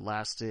team that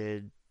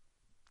lasted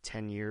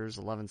 10 years,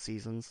 11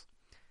 seasons.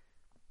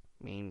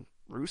 I mean,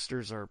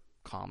 roosters are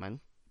common.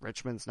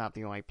 Richmond's not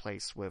the only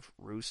place with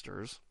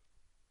roosters.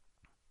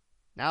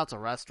 Now it's a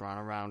restaurant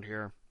around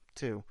here,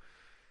 too.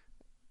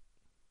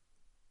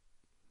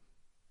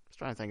 I was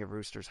trying to think if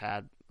roosters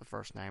had the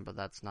first name, but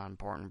that's not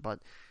important. But,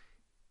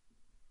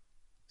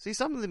 see,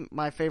 some of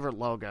my favorite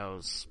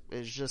logos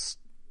is just...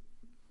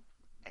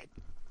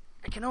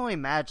 I can only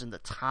imagine the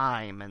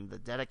time and the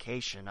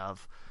dedication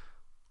of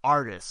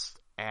artists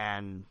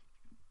and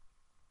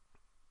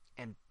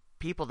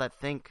people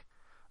that think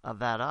of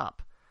that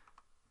up.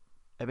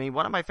 I mean,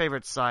 one of my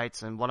favorite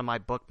sites and one of my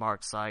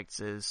bookmark sites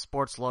is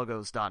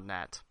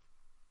sportslogos.net.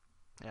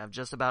 They have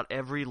just about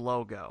every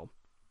logo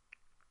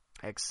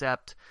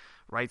except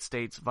Wright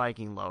State's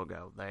Viking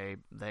logo.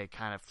 They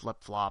kind of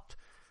flip-flopped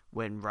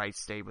when Wright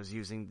State was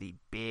using the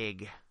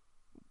big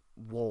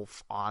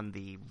wolf on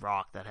the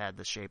rock that had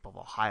the shape of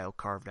Ohio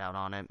carved out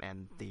on it,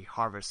 and the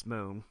harvest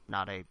moon,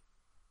 not a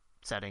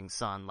setting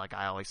sun like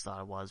I always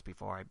thought it was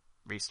before I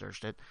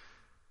researched it.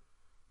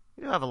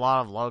 We do have a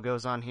lot of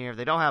logos on here.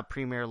 They don't have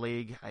Premier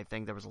League. I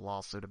think there was a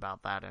lawsuit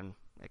about that and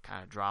it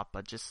kind of dropped,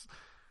 but just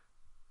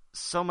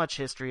so much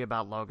history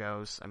about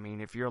logos. I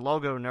mean, if you're a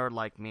logo nerd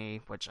like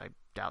me, which I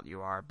doubt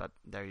you are, but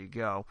there you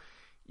go,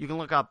 you can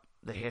look up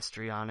the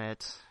history on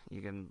it.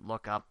 You can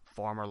look up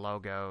former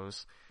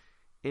logos.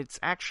 It's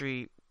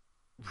actually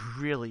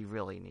really,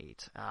 really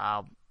neat.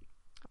 I'll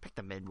pick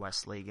the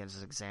Midwest League as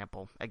an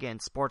example. Again,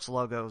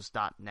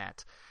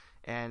 sportslogos.net.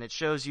 And it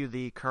shows you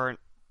the current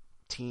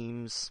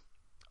teams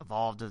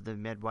evolved of the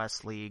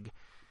Midwest League.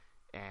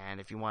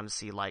 And if you want to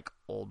see, like,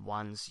 old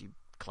ones, you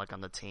click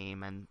on the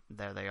team, and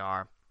there they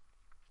are.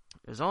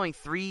 There's only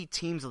 3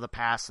 teams of the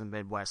past in the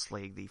Midwest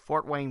League. The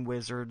Fort Wayne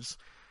Wizards,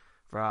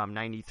 from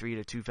 93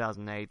 to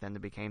 2008. Then they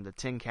became the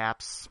Tin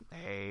Caps,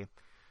 a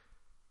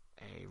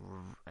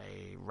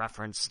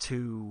reference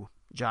to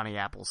Johnny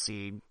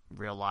Appleseed,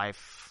 real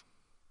life,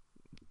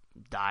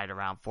 died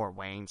around Fort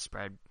Wayne,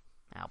 spread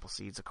apple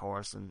seeds, of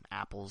course, and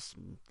apples.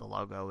 The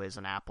logo is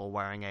an apple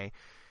wearing a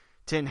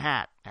tin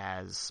hat,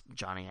 as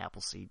Johnny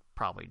Appleseed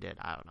probably did.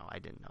 I don't know. I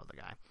didn't know the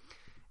guy.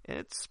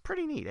 It's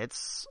pretty neat.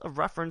 It's a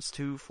reference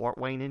to Fort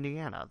Wayne,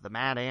 Indiana. The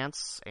Mad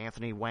Ants,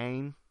 Anthony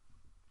Wayne.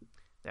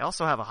 They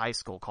also have a high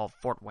school called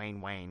Fort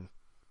Wayne Wayne.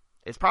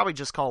 It's probably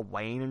just called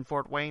Wayne in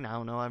Fort Wayne. I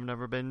don't know. I've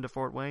never been to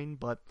Fort Wayne,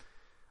 but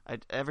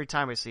every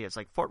time I see it, it's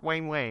like Fort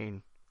Wayne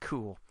Wayne.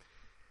 Cool.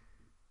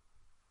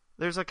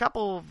 There's a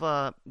couple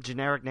of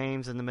generic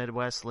names in the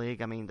Midwest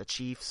League. I mean, the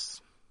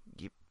Chiefs,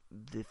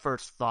 the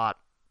first thought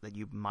that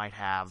you might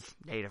have,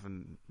 Native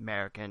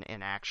American,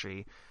 and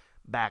actually,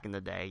 back in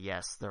the day,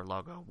 yes, their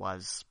logo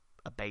was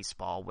a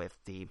baseball with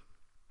the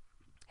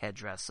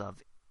headdress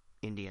of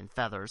Indian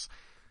feathers.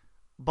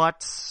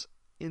 But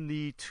in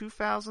the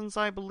 2000s,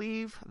 I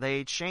believe,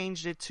 they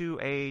changed it to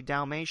a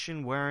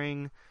Dalmatian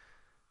wearing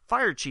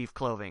fire chief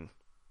clothing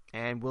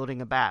and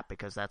wielding a bat,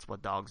 because that's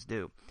what dogs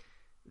do.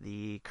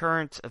 The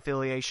current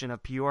affiliation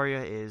of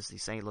Peoria is the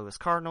St. Louis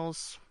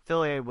Cardinals,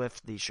 affiliated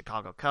with the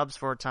Chicago Cubs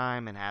for a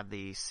time and had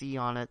the C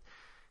on it,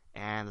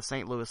 and the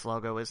St. Louis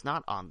logo is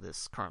not on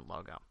this current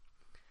logo.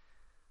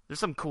 There's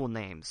some cool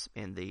names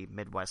in the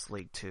Midwest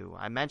League, too.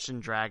 I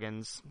mentioned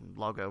Dragons.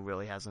 Logo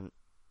really hasn't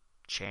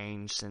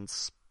changed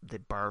since the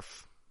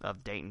birth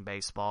of Dayton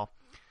baseball.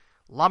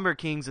 Lumber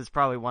Kings is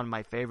probably one of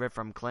my favorite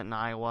from Clinton,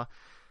 Iowa.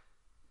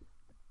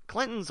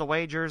 Clinton's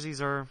away jerseys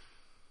they're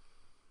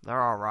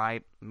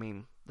alright. I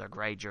mean, they're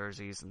gray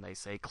jerseys and they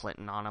say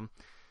Clinton on them.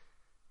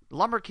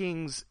 Lumber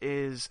Kings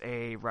is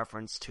a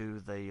reference to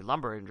the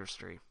lumber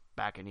industry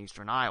back in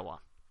eastern Iowa.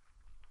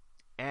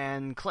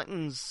 And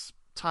Clinton's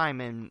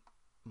time in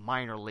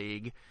minor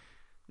league,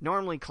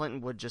 normally Clinton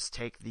would just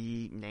take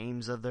the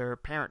names of their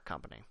parent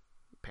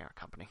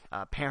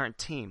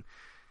team.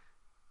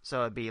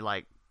 So it'd be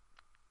like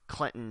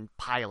Clinton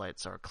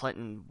Pilots or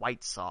Clinton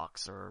White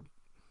Sox or,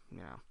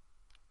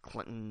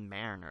 Clinton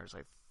Mariners,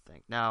 I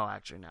think. No,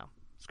 actually, no.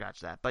 Scratch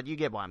that. But you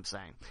get what I'm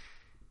saying.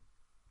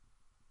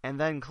 And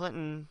then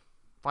Clinton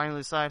finally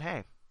decided,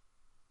 hey,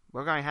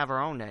 we're going to have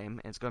our own name,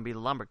 and it's going to be the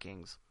Lumber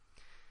Kings.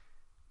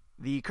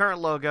 The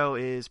current logo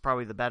is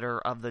probably the better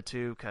of the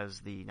two, because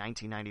the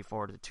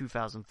 1994 to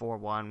 2004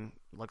 one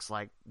looks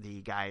like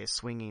the guy is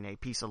swinging a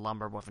piece of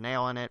lumber with a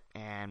nail in it,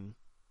 and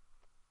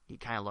he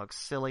kind of looks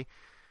silly.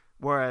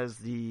 Whereas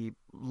the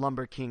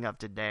Lumber King of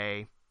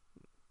today,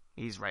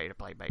 he's ready to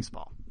play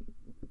baseball.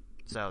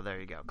 So there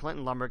you go.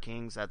 Clinton Lumber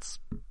Kings, that's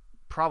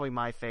probably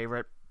my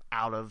favorite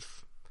out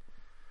of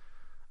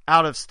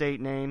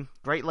state name.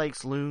 Great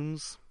Lakes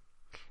Loons.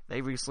 They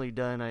recently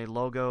done a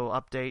logo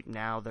update.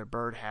 Now their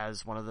bird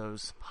has one of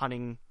those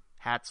hunting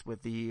hats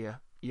with the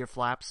ear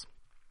flaps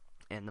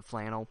and the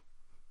flannel,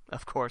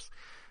 of course.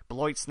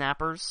 Beloit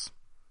Snappers,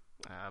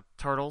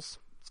 turtles.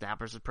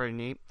 Snappers is pretty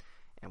neat.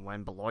 And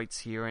when Beloit's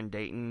here in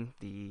Dayton,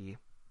 the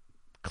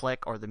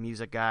Click or the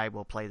music guy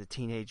will play the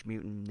Teenage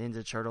Mutant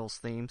Ninja Turtles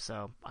theme.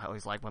 So I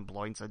always like when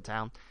Beloit's in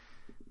town.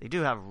 They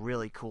do have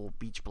really cool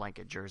beach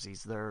blanket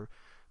jerseys. They're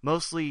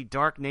mostly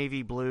dark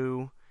navy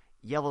blue,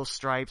 yellow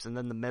stripes, and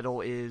then the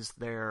middle is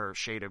their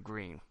shade of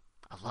green.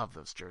 I love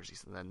those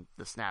jerseys. And then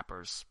the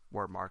Snappers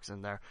word marks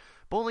in there.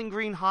 Bowling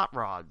Green Hot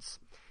Rods.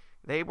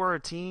 They were a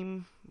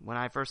team, when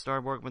I first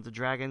started working with the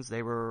Dragons,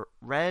 they were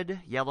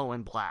red, yellow,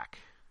 and black.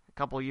 A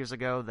couple of years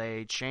ago,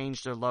 they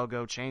changed their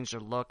logo, changed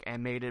their look,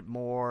 and made it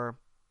more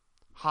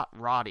hot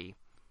roddy.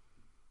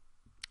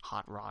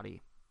 Hot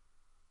roddy.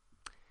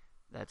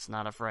 That's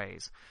not a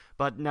phrase.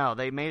 But no,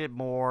 they made it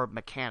more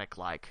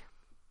mechanic-like.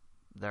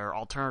 Their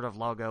alternative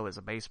logo is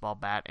a baseball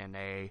bat and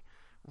a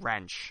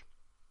wrench.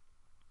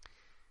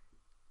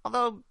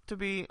 Although, to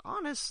be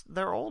honest,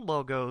 their old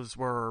logos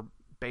were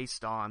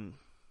based on,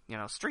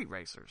 street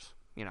racers.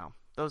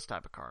 Those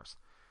type of cars.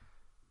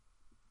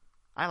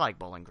 I like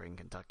Bowling Green,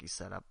 Kentucky's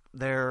setup.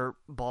 Their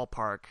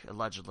ballpark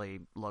allegedly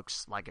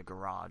looks like a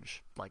garage,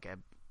 like a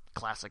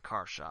classic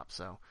car shop,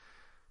 so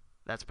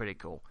that's pretty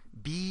cool.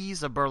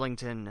 Bees of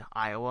Burlington,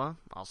 Iowa,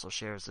 also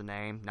shares the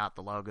name, not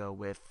the logo,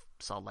 with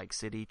Salt Lake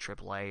City,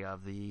 AAA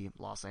of the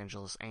Los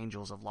Angeles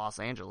Angels of Los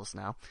Angeles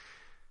now.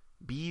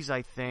 Bees,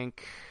 I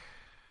think,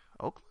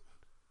 Oakland?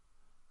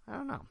 I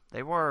don't know.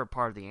 They were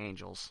part of the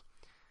Angels.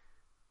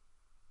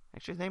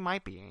 Actually, they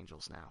might be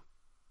Angels now.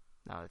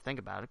 Now that I think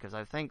about it, because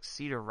I think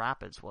Cedar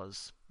Rapids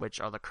which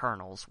are the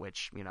Colonels,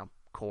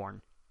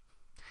 corn.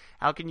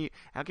 How can you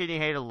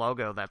hate a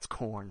logo that's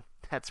corn?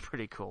 That's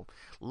pretty cool.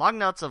 Lug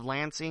Nuts of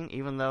Lansing,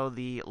 even though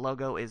the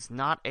logo is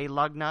not a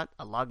lug nut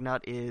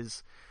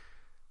is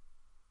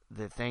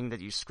the thing that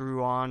you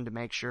screw on to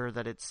make sure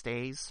that it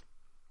stays.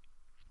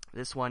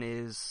 This one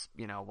is,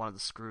 one of the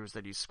screws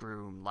that you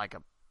screw like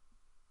a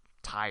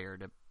tire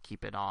to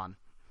keep it on.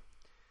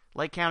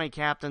 Lake County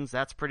Captains,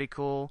 that's pretty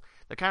cool.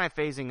 They're kind of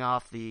phasing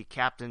off the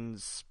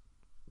Captain's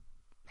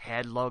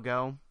head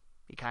logo.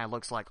 He kind of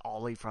looks like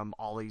Ollie from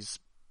Ollie's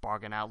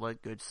bargain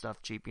outlet, good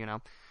stuff, cheap,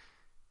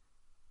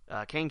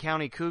 Kane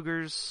County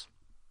Cougars.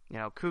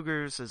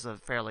 Cougars is a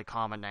fairly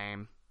common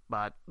name,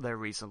 but their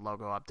recent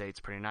logo update's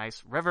pretty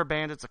nice. River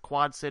Bandits of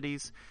Quad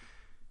Cities.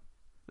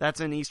 That's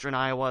in eastern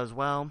Iowa as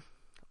well.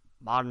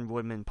 Modern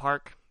Woodman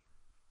Park.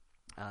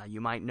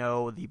 You might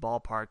know the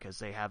ballpark because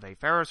they have a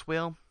Ferris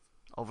wheel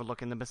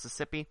overlooking the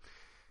Mississippi.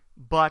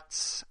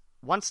 But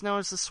once known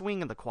as the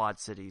Swing of the Quad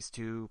Cities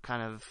to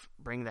kind of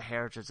bring the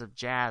heritage of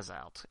jazz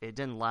out. It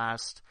didn't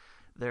last.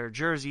 Their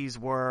jerseys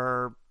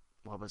were,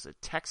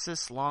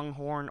 Texas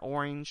Longhorn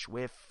Orange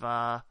with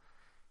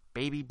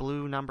baby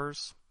blue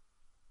numbers.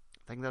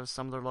 I think that was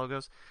some of their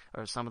logos,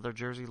 or some of their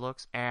jersey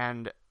looks.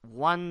 And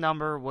one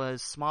number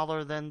was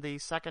smaller than the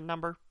second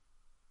number,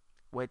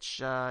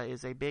 which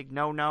is a big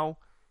no-no,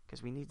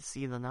 because we need to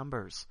see the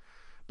numbers.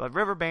 But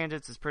River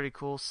Bandits is pretty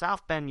cool.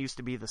 South Bend used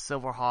to be the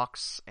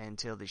Silverhawks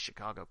until the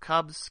Chicago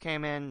Cubs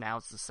came in. Now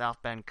it's the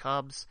South Bend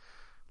Cubs.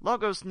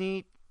 Logo's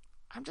neat.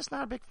 I'm just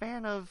not a big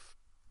fan of,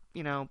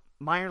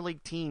 minor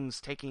league teams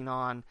taking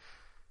on,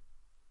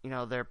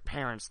 their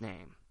parents'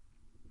 name.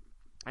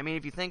 I mean,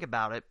 if you think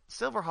about it,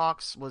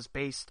 Silverhawks was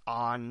based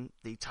on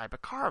the type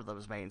of car that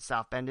was made in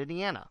South Bend,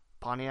 Indiana.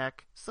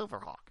 Pontiac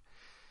Silverhawk.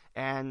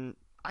 And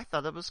I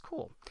thought that was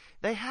cool.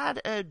 They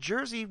had a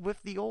jersey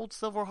with the old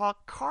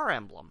Silverhawk car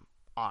emblem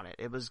on it.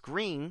 It was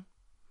green,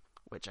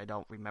 which I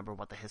don't remember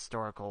what the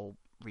historical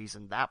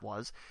reason that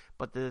was,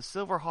 but the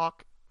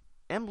Silverhawk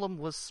emblem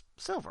was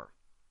silver.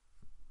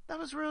 That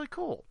was really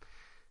cool.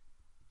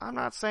 I'm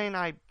not saying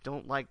I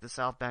don't like the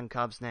South Bend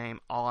Cubs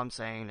name. All I'm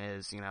saying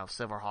is,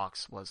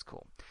 Silverhawks was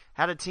cool.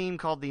 Had a team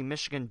called the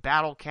Michigan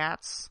Battle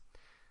Cats.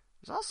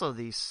 There's also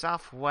the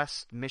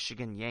Southwest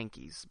Michigan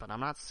Yankees, but I'm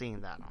not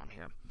seeing that on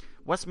here.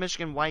 West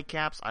Michigan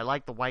Whitecaps. I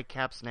like the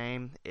Whitecaps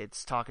name.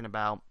 It's talking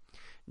about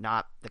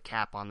not the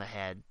cap on the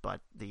head,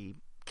 but the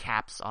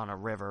caps on a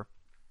river.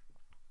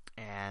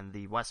 And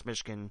the West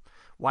Michigan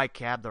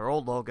Whitecap, their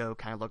old logo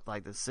kind of looked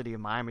like the city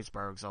of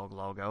Miamisburg's old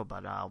logo,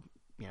 but I'll,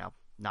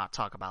 not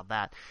talk about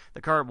that.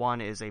 The current one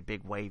is a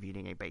big wave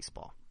eating a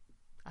baseball.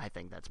 I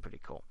think that's pretty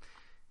cool.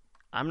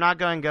 I'm not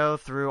going to go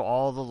through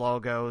all the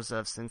logos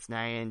of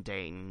Cincinnati and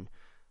Dayton.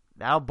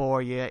 That'll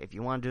bore you. If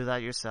you want to do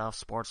that yourself,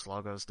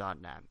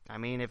 sportslogos.net. I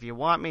mean, if you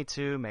want me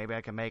to, maybe I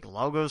can make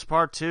Logos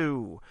Part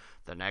 2,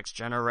 The Next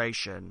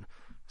Generation,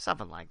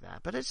 something like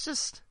that. But it's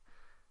just,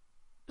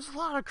 there's a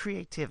lot of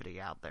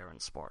creativity out there in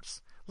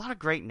sports. A lot of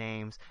great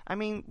names. I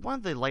mean, one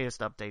of the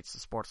latest updates to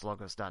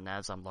sportslogos.net,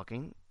 as I'm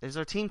looking, is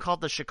a team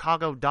called the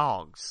Chicago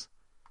Dogs,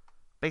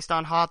 based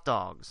on hot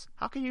dogs.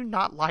 How can you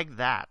not like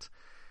that?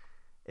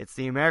 It's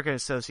the American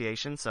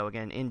Association, so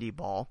again, indie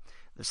ball.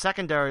 The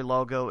secondary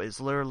logo is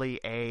literally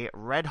a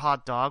red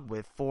hot dog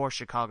with 4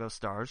 Chicago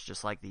stars,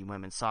 just like the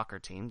women's soccer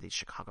team, the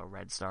Chicago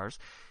Red Stars,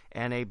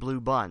 and a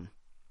blue bun.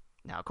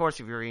 Now, of course,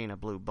 if you're eating a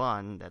blue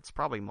bun, that's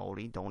probably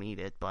moldy. Don't eat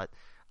it, but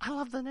I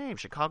love the name,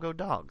 Chicago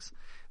Dogs.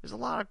 There's a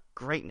lot of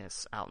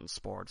greatness out in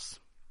sports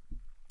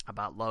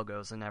about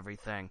logos and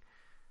everything.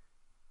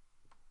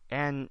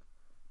 And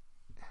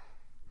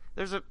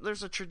there's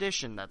a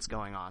tradition that's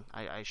going on.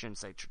 I shouldn't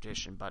say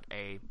tradition, but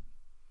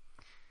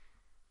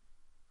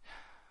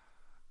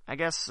I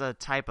guess a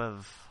type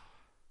of...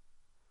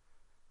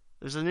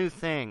 There's a new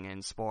thing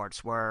in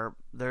sports where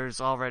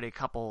there's already a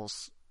couple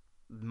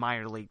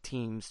minor league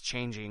teams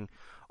changing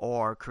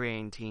or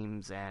creating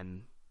teams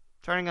and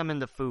turning them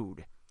into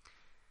food.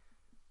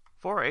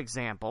 For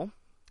example,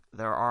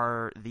 there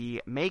are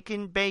the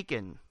Macon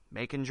Bacon,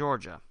 Macon,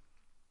 Georgia.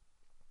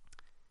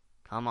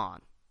 Come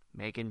on,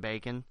 Macon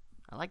Bacon.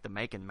 I like the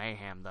Macon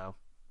Mayhem, though,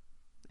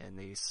 in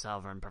the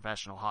Southern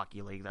Professional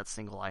Hockey League. That's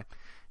single A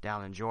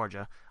down in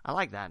Georgia. I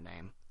like that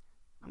name.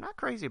 I'm not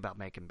crazy about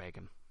Macon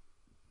Bacon.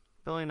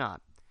 Really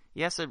not.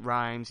 Yes, it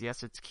rhymes.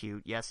 Yes, it's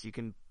cute. Yes, you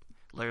can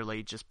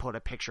literally just put a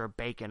picture of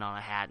bacon on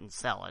a hat and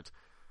sell it.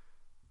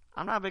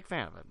 I'm not a big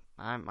fan of it.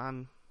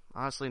 I'm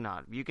honestly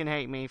not. You can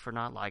hate me for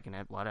not liking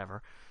it,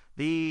 whatever.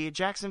 The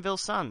Jacksonville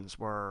Suns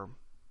were,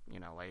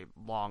 a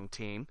long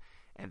team,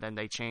 and then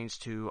they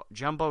changed to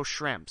Jumbo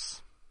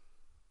Shrimps.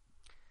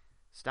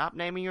 Stop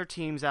naming your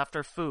teams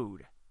after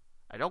food.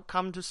 I don't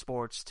come to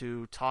sports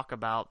to talk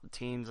about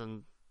teams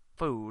and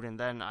food, and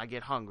then I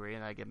get hungry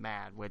and I get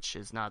mad, which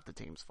is not the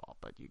team's fault,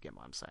 but you get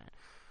what I'm saying.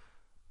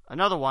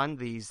 Another one,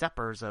 the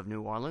Zeppers of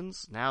New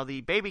Orleans, now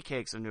the Baby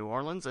Cakes of New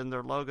Orleans, and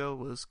their logo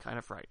was kind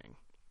of frightening.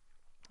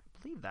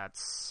 I believe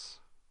that's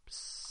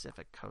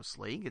Pacific Coast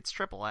League. It's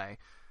AAA.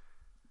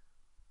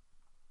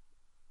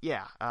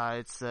 Yeah,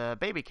 it's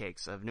Baby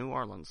Cakes of New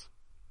Orleans.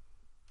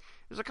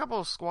 There's a couple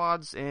of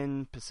squads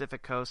in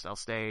Pacific Coast, I'll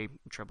stay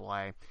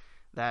AAA,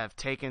 that have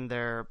taken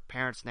their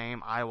parents'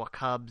 name, Iowa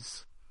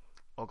Cubs,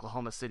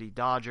 Oklahoma City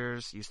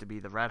Dodgers, used to be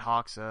the Red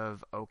Hawks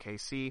of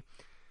OKC.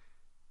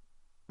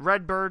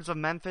 Redbirds of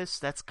Memphis,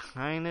 that's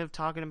kind of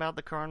talking about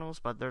the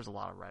Cardinals, but there's a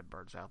lot of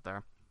Redbirds out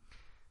there.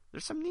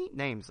 There's some neat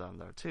names on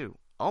there, too.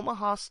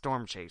 Omaha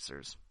Storm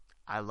Chasers.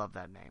 I love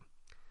that name.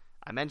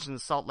 I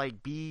mentioned Salt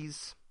Lake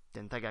Bees.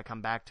 Didn't think I'd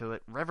come back to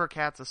it. River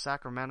Cats of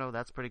Sacramento.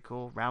 That's pretty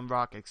cool. Round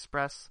Rock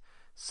Express.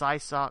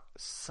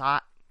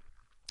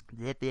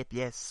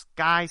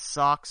 Sky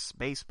Sox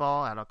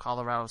Baseball out of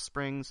Colorado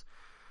Springs.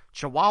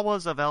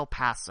 Chihuahuas of El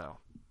Paso.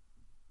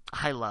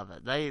 I love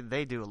it.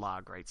 They do a lot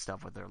of great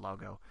stuff with their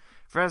logo.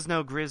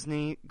 Fresno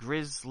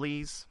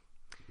Grizzlies.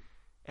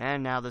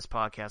 And now this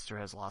podcaster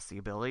has lost the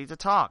ability to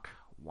talk.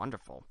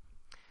 Wonderful.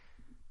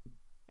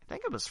 I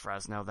think it was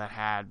Fresno that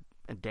had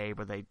a day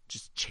where they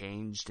just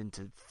changed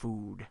into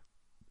food.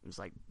 It was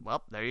like,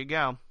 well, there you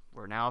go.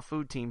 We're now a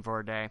food team for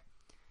a day.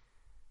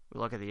 We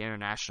look at the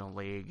International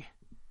League.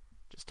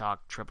 Just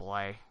talk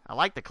AAA. I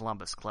like the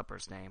Columbus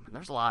Clippers name.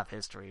 There's a lot of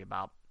history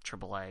about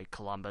AAA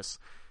Columbus.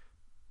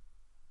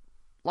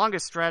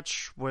 Longest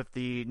stretch with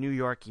the New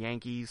York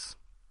Yankees.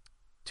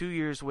 2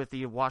 years with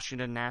the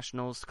Washington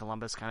Nationals.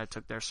 Columbus kind of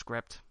took their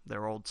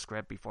old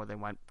script, before they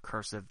went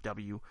cursive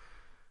W.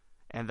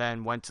 And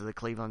then went to the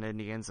Cleveland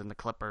Indians, and the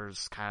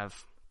Clippers kind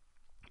of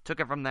took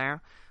it from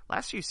there.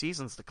 Last few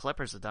seasons, the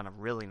Clippers have done a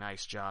really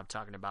nice job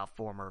talking about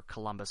former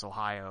Columbus,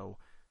 Ohio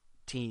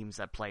teams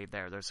that played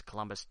there. There's the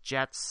Columbus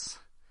Jets.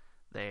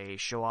 They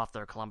show off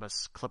their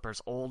Columbus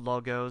Clippers old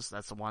logos.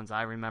 That's the ones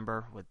I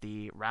remember, with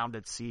the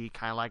rounded C,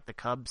 kind of like the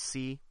Cubs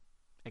C,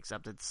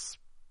 except it's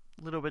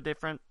a little bit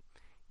different.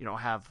 You don't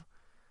have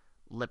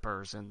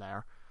lippers in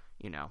there,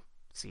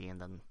 C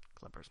and then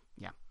Clippers.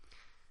 Yeah.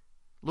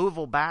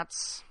 Louisville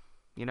Bats.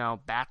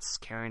 Bats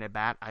carrying a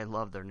bat. I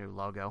love their new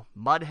logo.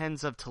 Mud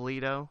Hens of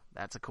Toledo.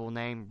 That's a cool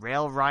name.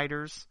 Rail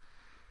Riders.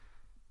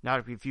 Not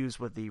to be confused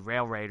with the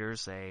Rail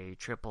Raiders, I'm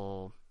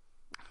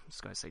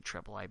just going to say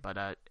AAA, but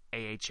a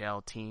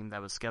AHL team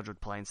that was scheduled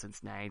to play in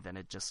Cincinnati. Then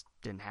it just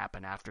didn't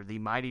happen after the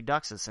Mighty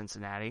Ducks of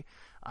Cincinnati.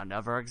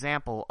 Another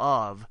example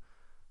of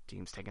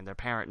teams taking their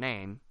parent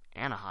name,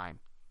 Anaheim.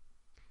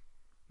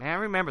 Man,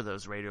 I remember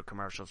those radio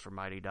commercials for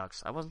Mighty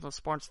Ducks. I wasn't a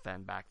sports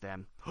fan back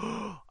then.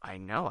 I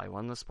know, I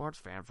wasn't a sports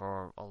fan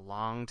for a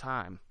long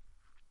time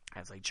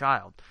as a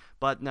child.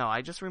 But no,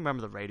 I just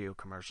remember the radio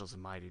commercials of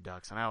Mighty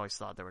Ducks, and I always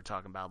thought they were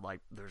talking about, like,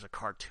 there's a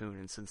cartoon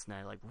in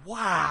Cincinnati. Like,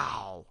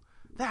 wow,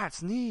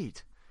 that's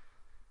neat.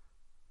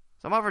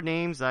 Some other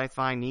names that I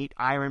find neat: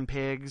 Iron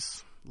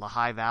Pigs,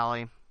 Lehigh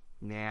Valley,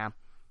 yeah.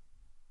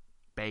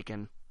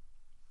 Bacon,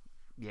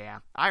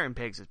 yeah. Iron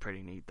Pigs is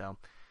pretty neat, though.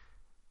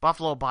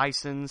 Buffalo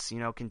Bisons,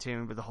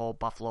 continuing with the whole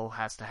Buffalo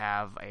has to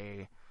have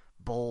a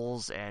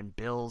Bulls and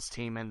Bills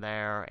team in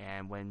there,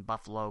 and when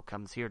Buffalo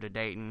comes here to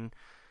Dayton,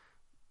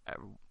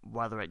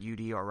 whether at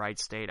UD or Wright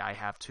State, I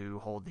have to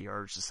hold the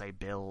urge to say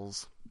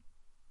Bills.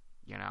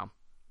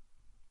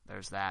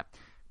 There's that.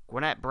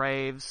 Gwinnett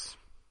Braves.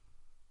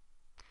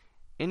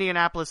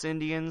 Indianapolis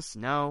Indians,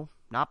 no,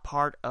 not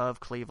part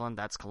of Cleveland,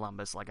 that's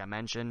Columbus, like I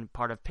mentioned,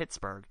 part of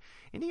Pittsburgh.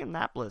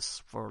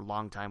 Indianapolis, for a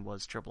long time,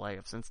 was AAA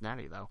of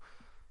Cincinnati, though.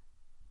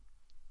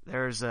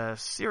 There's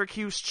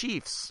Syracuse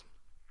Chiefs.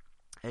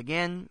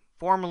 Again,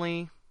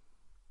 formerly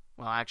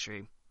a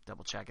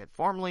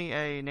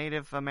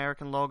Native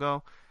American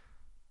logo,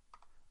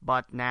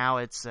 but now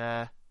it's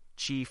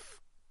chief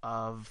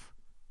of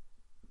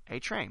a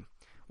train.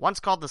 Once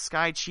called the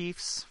Sky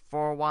Chiefs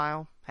for a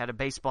while, had a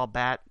baseball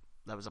bat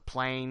that was a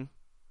plane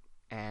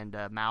and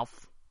a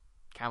mouth,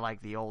 kind of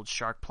like the old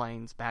shark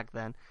planes back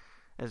then.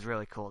 It was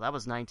really cool. That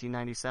was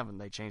 1997.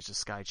 They changed to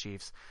Sky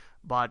Chiefs.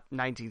 But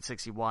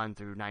 1961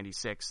 through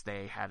 96,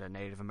 they had a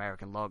Native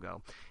American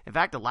logo. In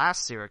fact, the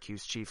last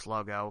Syracuse Chiefs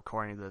logo,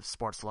 according to the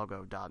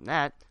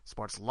sportslogos.net,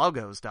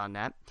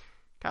 kind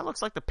of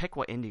looks like the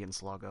Piqua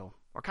Indians logo,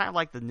 or kind of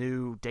like the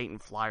new Dayton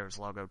Flyers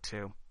logo,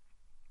 too.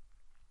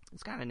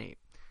 It's kind of neat.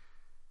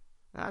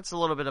 That's a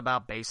little bit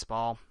about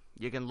baseball.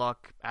 You can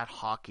look at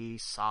hockey,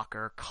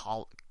 soccer,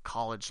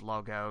 college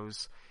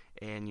logos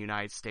in the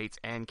United States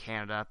and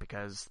Canada,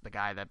 because the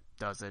guy that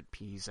does it,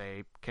 he's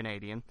a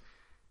Canadian,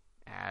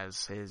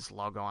 as his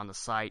logo on the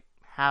site,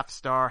 half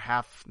star,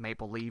 half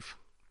maple leaf.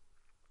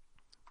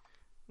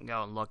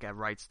 Go and look at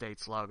Wright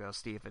State's logo,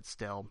 see if it's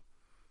still,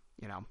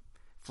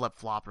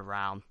 flip-flopped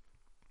around.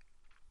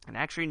 And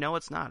actually, no,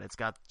 it's not. It's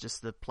got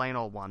just the plain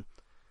old one.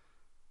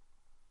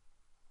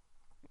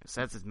 It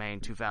says it's made in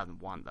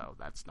 2001, though.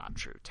 That's not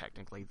true.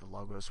 Technically, the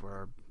logos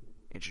were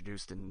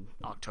introduced in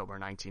October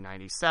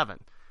 1997.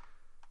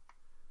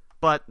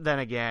 But then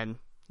again,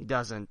 he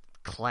doesn't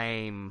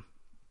claim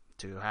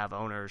to have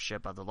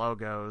ownership of the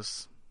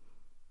logos.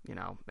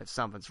 If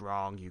something's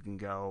wrong, you can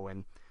go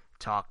and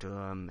talk to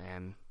him,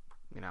 and,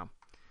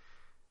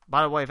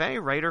 By the way, if any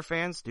Raider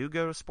fans do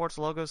go to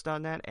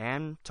sportslogos.net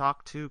and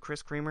talk to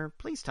Chris Creamer,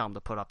 please tell him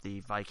to put up the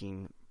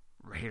Viking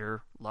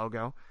Raider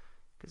logo,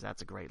 because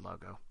that's a great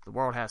logo. The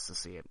world has to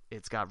see it.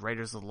 It's got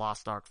Raiders of the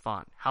Lost Ark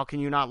font. How can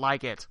you not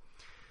like it?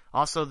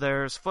 Also,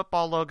 there's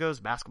football logos,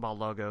 basketball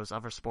logos,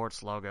 other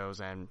sports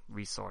logos, and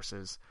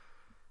resources.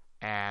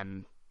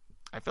 And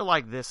I feel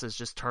like this has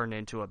just turned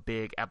into a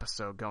big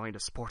episode going to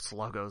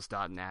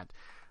sportslogos.net.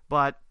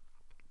 But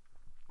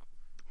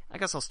I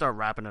guess I'll start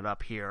wrapping it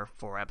up here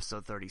for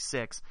episode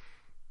 36.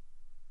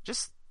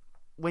 Just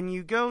when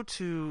you go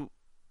to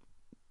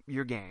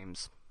your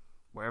games,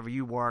 wherever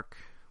you work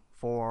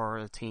for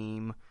a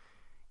team,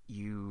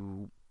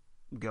 you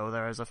go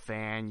there as a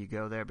fan, you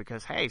go there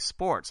because, hey,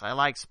 sports, I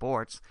like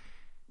sports.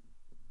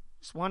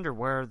 Just wonder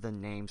where the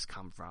names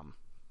come from.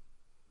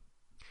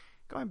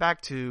 Going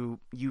back to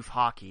youth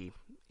hockey,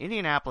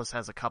 Indianapolis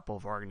has a couple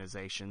of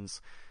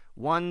organizations.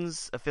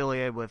 One's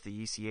affiliated with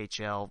the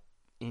ECHL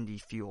Indy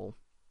Fuel,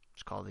 which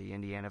is called the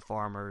Indiana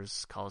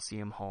Farmers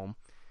Coliseum Home,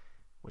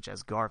 which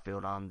has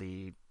Garfield on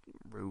the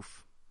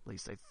roof. At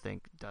least I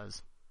think it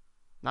does.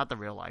 Not the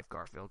real life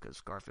Garfield,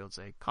 because Garfield's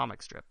a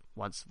comic strip,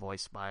 once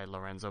voiced by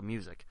Lorenzo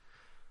Music.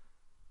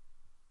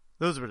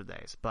 Those were the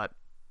days. But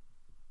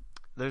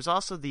there's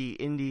also the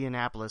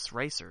Indianapolis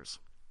Racers,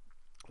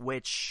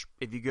 which,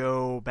 if you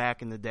go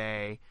back in the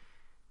day,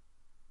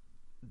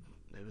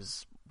 it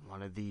was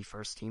one of the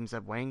first teams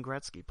that Wayne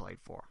Gretzky played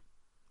for.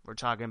 We're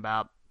talking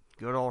about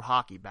good old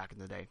hockey back in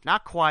the day.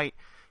 Not quite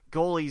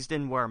goalies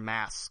didn't wear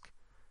masks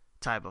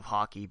type of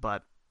hockey,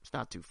 but it's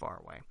not too far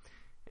away.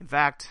 In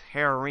fact,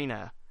 Hare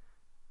Arena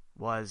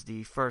was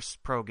the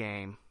first pro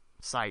game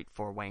site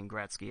for Wayne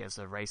Gretzky as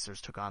the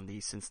Racers took on the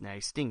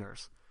Cincinnati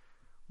Stingers,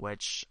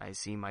 which I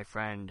see my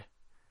friend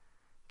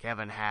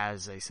Kevin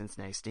has a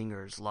Cincinnati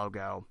Stingers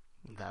logo.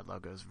 That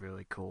logo is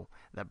really cool.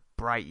 That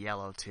bright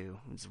yellow, too.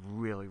 It's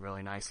really,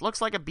 really nice.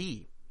 Looks like a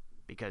bee,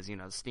 because, the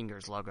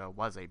Stingers logo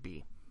was a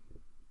bee.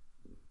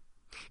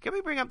 Can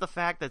we bring up the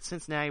fact that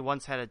Cincinnati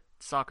once had a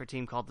soccer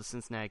team called the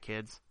Cincinnati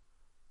Kids?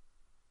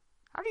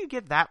 How do you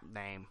get that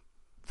name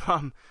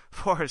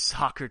for a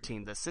soccer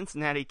team, the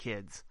Cincinnati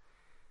Kids?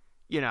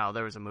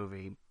 There was a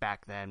movie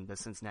back then, The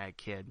Cincinnati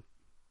Kid.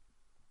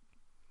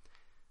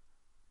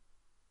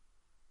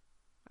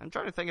 I'm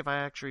trying to think if I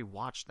actually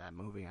watched that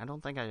movie. I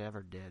don't think I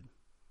ever did.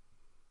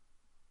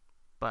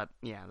 But,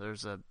 yeah,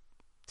 there's a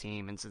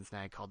team in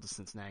Cincinnati called the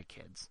Cincinnati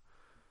Kids.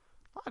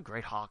 A lot of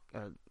great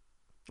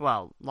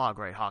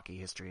hockey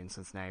history in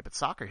Cincinnati, but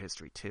soccer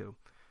history, too.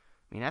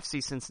 I mean,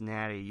 FC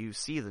Cincinnati, you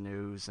see the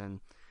news, and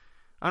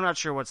I'm not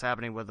sure what's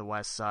happening with the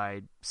West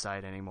Side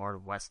site anymore, the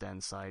West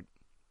End site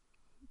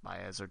by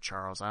Ezra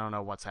Charles. I don't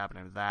know what's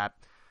happening with that.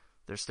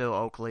 There's still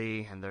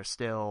Oakley, and there's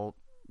still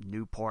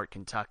Newport,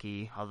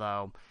 Kentucky,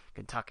 although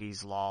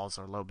Kentucky's laws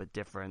are a little bit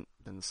different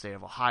than the state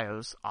of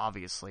Ohio's.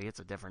 Obviously, it's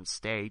a different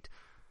state.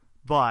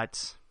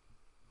 But,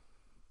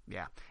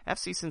 yeah,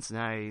 FC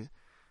Cincinnati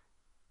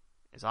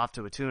is off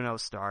to a 2-0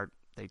 start.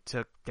 They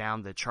took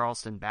down the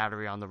Charleston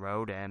Battery on the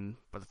road and,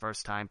 for the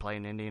first time, played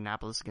in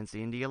Indianapolis against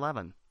the Indy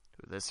 11,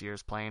 who this year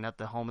is playing at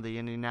the home of the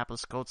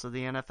Indianapolis Colts of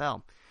the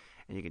NFL.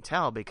 And you can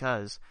tell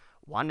because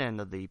one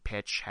end of the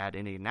pitch had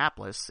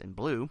Indianapolis in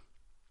blue,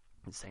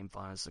 the same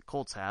font as the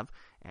Colts have,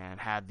 and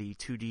had the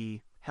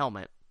 2D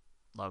helmet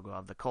logo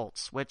of the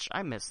Colts, which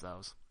I miss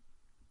those.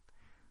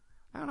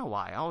 I don't know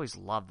why. I always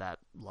loved that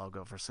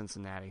logo for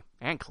Cincinnati,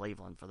 and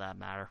Cleveland for that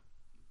matter.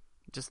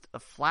 Just a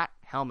flat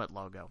helmet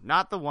logo.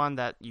 Not the one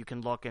that you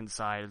can look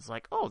inside. It's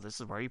like, oh, this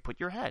is where you put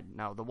your head.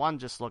 No, the one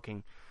just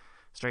looking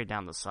straight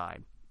down the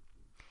side.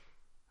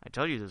 I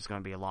told you this was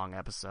going to be a long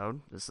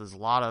episode. This is a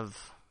lot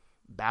of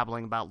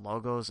babbling about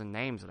logos and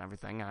names and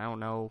everything. I don't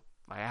know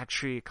if I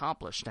actually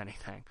accomplished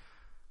anything.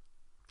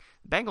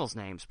 Bengals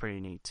name's pretty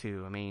neat,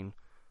 too. I mean,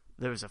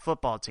 there was a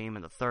football team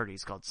in the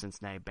 30s called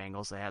Cincinnati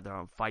Bengals. They had their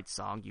own fight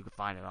song. You can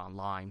find it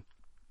online.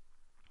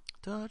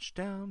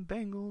 Touchdown,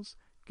 Bengals.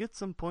 Get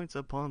some points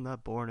upon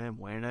that board and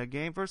win a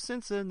game for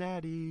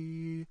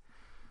Cincinnati.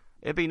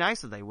 It'd be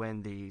nice if they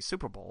win the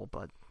Super Bowl,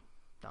 but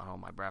don't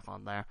hold my breath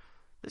on there.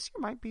 This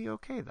year might be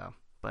okay, though.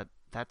 But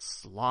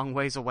that's a long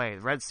ways away.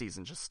 The red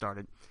season just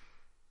started.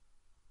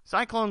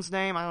 Cyclone's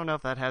name, I don't know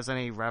if that has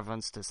any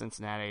relevance to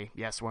Cincinnati.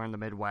 Yes, we're in the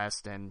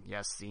Midwest, and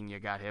yes, Senior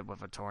got hit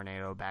with a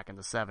tornado back in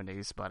the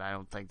 70s, but I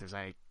don't think there's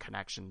any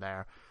connection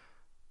there.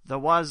 There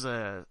was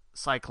a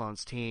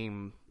Cyclones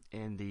team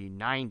in the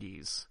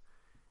 90s,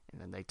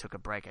 and then they took a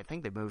break. I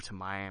think they moved to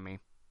Miami.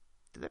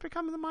 Did they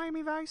become the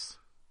Miami Vice?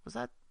 Was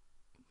that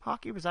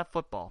hockey or was that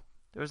football?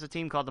 There was a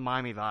team called the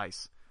Miami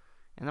Vice,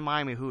 and the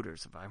Miami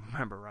Hooters, if I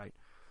remember right.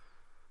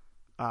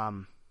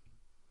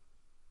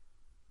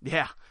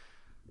 Yeah.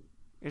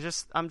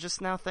 I'm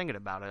just now thinking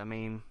about it. I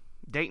mean,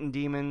 Dayton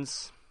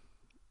Demons,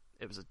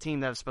 it was a team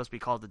that was supposed to be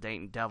called the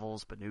Dayton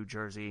Devils, but New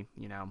Jersey,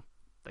 they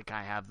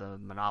kind of have the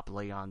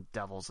monopoly on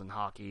Devils in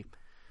hockey.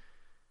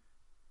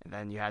 And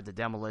then you had the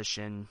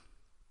Demolition,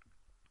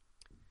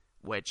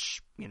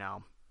 which,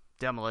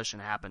 demolition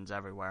happens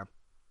everywhere.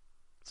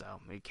 So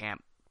you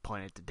can't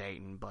point it to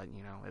Dayton, but,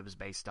 it was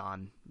based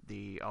on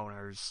the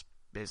owner's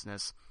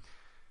business.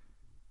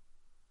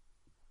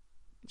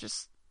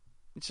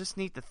 It's just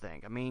neat to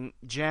think. I mean,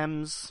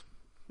 Gems,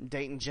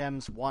 Dayton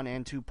Gems 1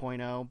 and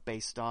 2.0,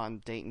 based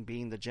on Dayton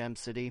being the Gem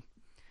City.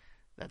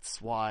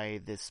 That's why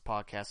this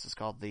podcast is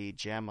called The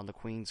Gem on the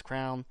Queen's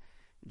Crown.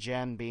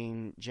 Gem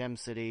being Gem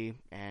City,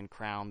 and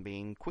Crown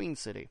being Queen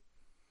City.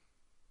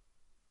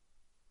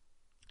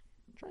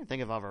 I'm trying to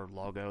think of other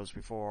logos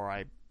before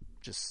I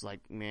just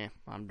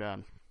I'm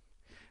done.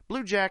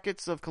 Blue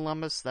Jackets of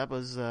Columbus,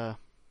 that's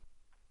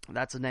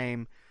a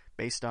name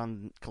based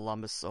on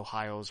Columbus,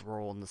 Ohio's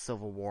role in the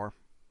Civil War.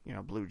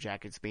 Blue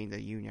Jackets being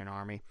the Union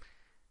Army.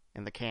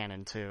 And the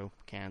cannon, too.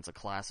 Cannon's a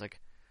classic.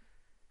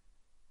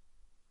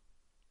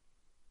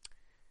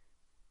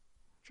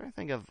 I'm trying to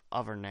think of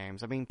other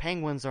names. I mean,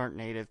 Penguins aren't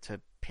native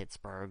to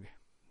Pittsburgh,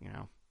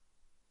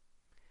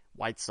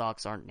 White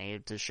Sox aren't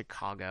native to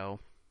Chicago.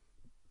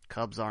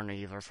 Cubs aren't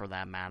either, for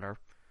that matter.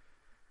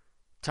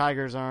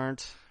 Tigers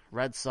aren't.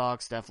 Red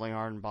Sox definitely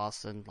aren't in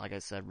Boston. Like I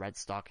said, Red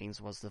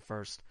Stockings was the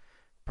first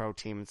pro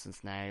team in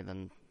Cincinnati.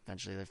 Then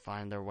eventually they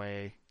find their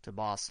way to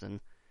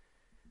Boston.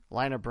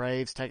 Atlanta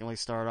Braves technically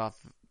started off,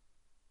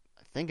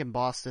 I think, in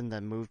Boston,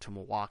 then moved to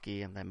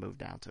Milwaukee, and then moved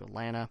down to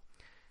Atlanta.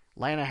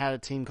 Atlanta had a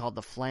team called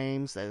the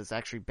Flames that is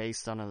actually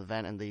based on an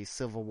event in the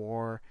Civil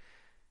War.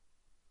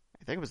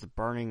 I think it was the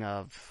burning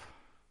of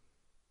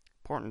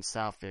important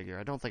South figure.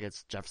 I don't think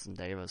it's Jefferson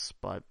Davis,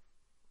 but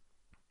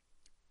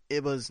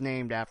it was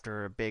named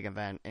after a big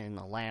event in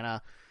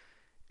Atlanta,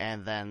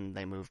 and then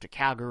they moved to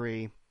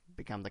Calgary,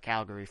 become the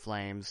Calgary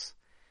Flames,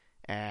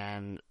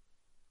 and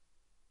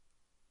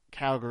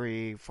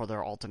Calgary, for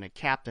their alternate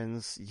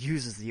captains,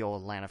 uses the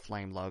old Atlanta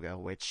Flame logo,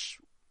 which,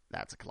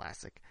 that's a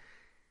classic.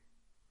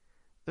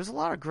 There's a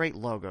lot of great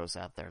logos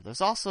out there.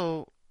 There's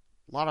also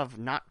a lot of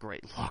not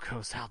great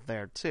logos out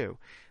there, too.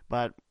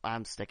 But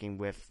I'm sticking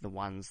with the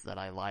ones that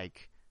I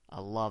like.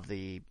 I love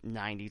the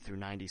 90 through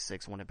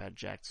 96 Winnipeg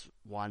Jets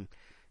one.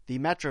 The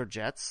Metro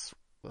Jets,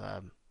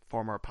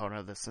 former opponent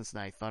of the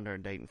Cincinnati Thunder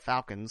and Dayton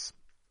Falcons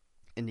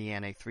in the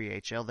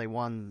NA3HL, they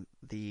won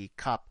the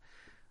Cup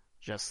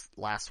just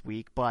last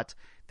week, but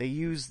they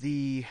used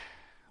the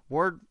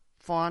word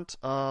font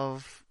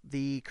of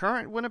the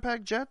current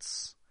Winnipeg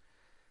Jets,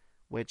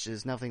 which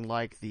is nothing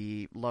like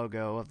the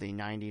logo of the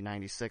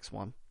 90-96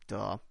 one.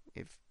 Duh,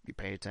 if you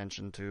pay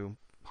attention to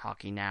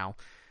hockey now.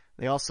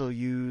 They also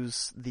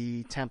use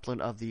the template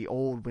of the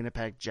old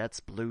Winnipeg Jets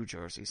blue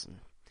jerseys. And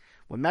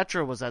when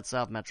Metro was at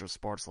South Metro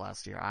Sports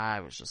last year, I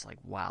was just like,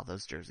 wow,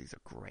 those jerseys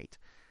are great.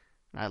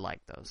 And I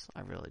like those.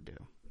 I really do.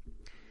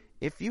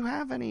 If you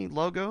have any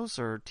logos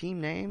or team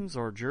names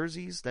or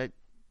jerseys that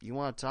you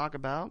want to talk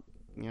about,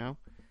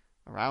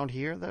 around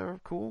here that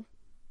are cool,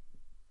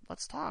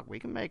 let's talk. We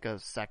can make a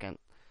second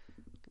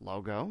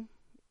logo.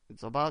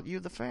 It's about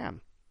you, the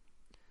fan.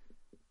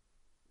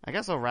 I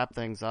guess I'll wrap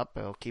things up.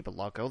 I'll keep it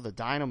loco. The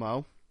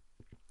Dynamo.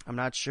 I'm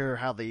not sure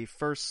how the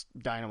first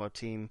Dynamo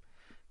team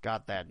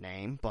got that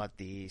name, but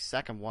the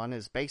second one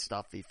is based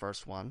off the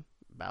first one,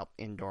 about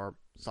indoor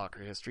soccer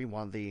history.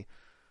 One of the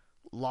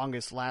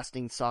longest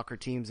lasting soccer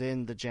teams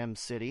in the Gem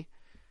City,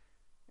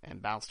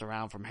 and bounced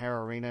around from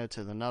Hare Arena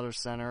to the Nutter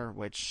Center,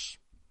 which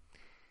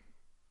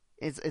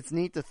it's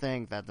neat to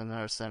think that the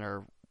Nutter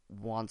Center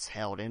once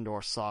held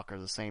indoor soccer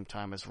the same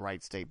time as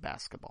Wright State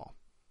basketball,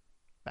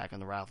 back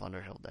in the Ralph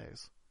Underhill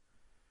days.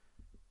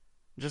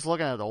 Just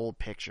looking at the old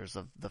pictures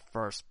of the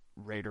first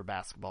Raider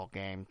basketball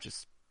game,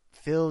 just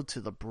filled to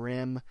the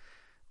brim,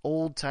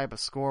 old type of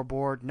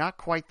scoreboard, not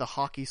quite the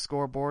hockey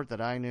scoreboard that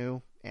I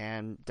knew,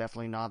 and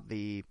definitely not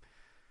the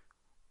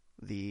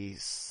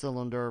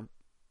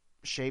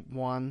cylinder-shaped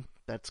one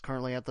that's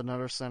currently at the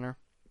Nutter Center.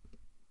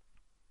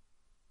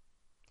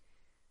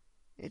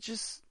 It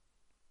just,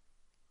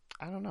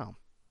 I don't know.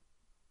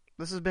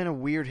 This has been a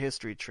weird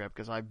history trip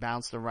because I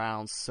bounced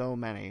around so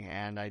many,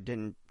 and I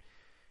didn't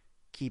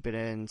keep it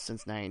in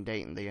Cincinnati and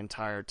Dayton the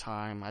entire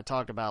time. I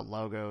talked about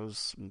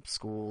logos and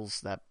schools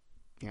that,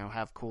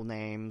 have cool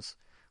names.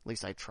 At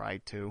least I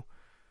tried to.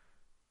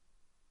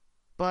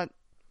 But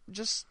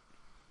just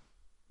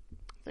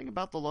think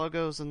about the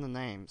logos and the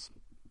names.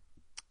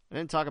 I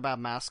didn't talk about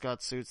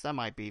mascot suits. That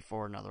might be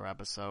for another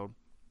episode.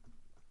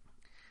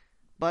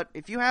 But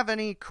if you have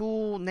any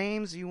cool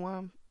names you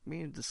want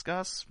me to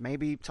discuss,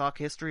 maybe talk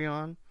history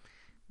on,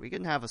 we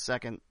can have a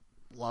second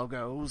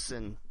logos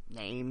and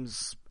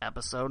names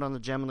episode on the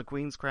Gem and the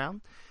Queen's Crown.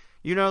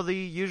 You know the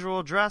usual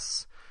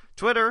address.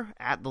 Twitter,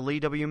 @the Lee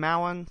W.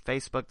 Mowen.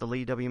 Facebook, the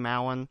Lee W.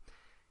 Mowen.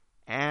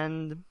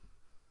 And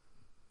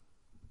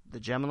the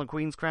Gem and the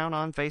Queen's Crown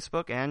on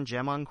Facebook, and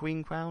Gem on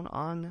Queen Crown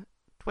on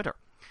Twitter.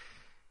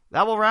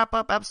 That will wrap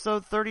up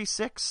episode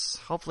 36.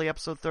 Hopefully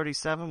episode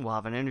 37 we'll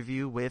have an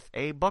interview with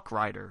a book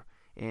writer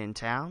in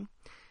town.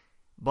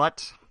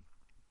 But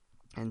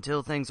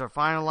until things are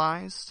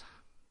finalized,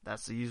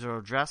 that's the usual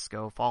address.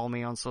 Go follow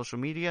me on social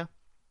media.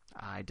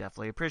 I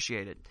definitely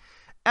appreciate it.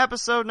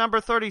 Episode number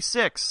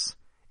 36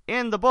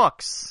 in the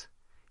books.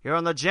 Here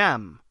on the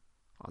Gem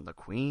on the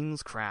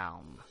Queen's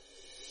Crown.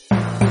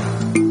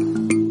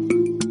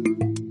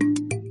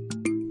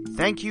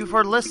 Thank you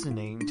for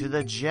listening to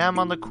the Gem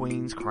on the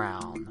Queen's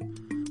Crown.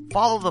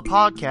 Follow the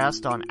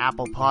podcast on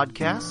Apple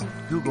Podcasts,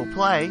 Google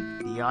Play,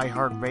 the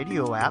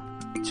iHeartRadio app,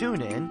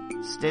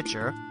 TuneIn,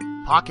 Stitcher,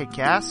 Pocket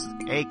Cast,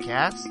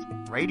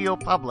 Acast, Radio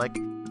Public,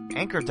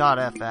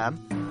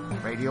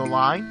 Anchor.fm, Radio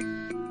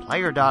Line,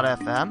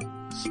 Player.fm,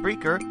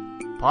 Spreaker,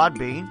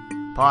 Podbean,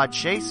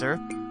 Podchaser,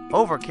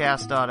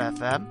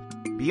 Overcast.fm,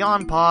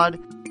 BeyondPod,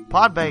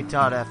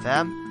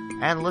 Podbait.fm,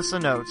 and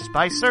listen notes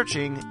by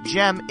searching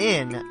Gem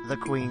in the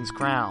Queen's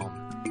Crown.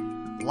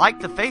 Like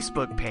the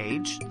Facebook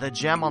page, The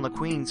Gem on the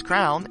Queen's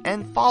Crown,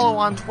 and follow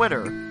on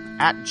Twitter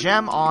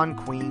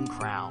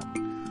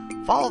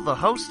 @GemOnQueenCrown. Follow the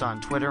host on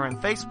Twitter and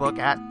Facebook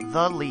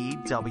 @The Lee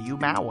W.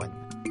 Mowen.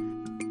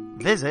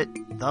 Visit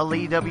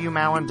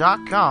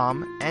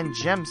theleewmowen.com, and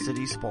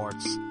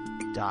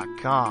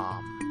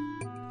gemcitysports.com.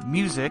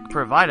 Music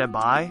provided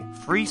by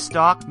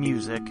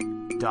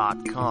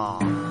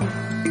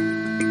freestockmusic.com.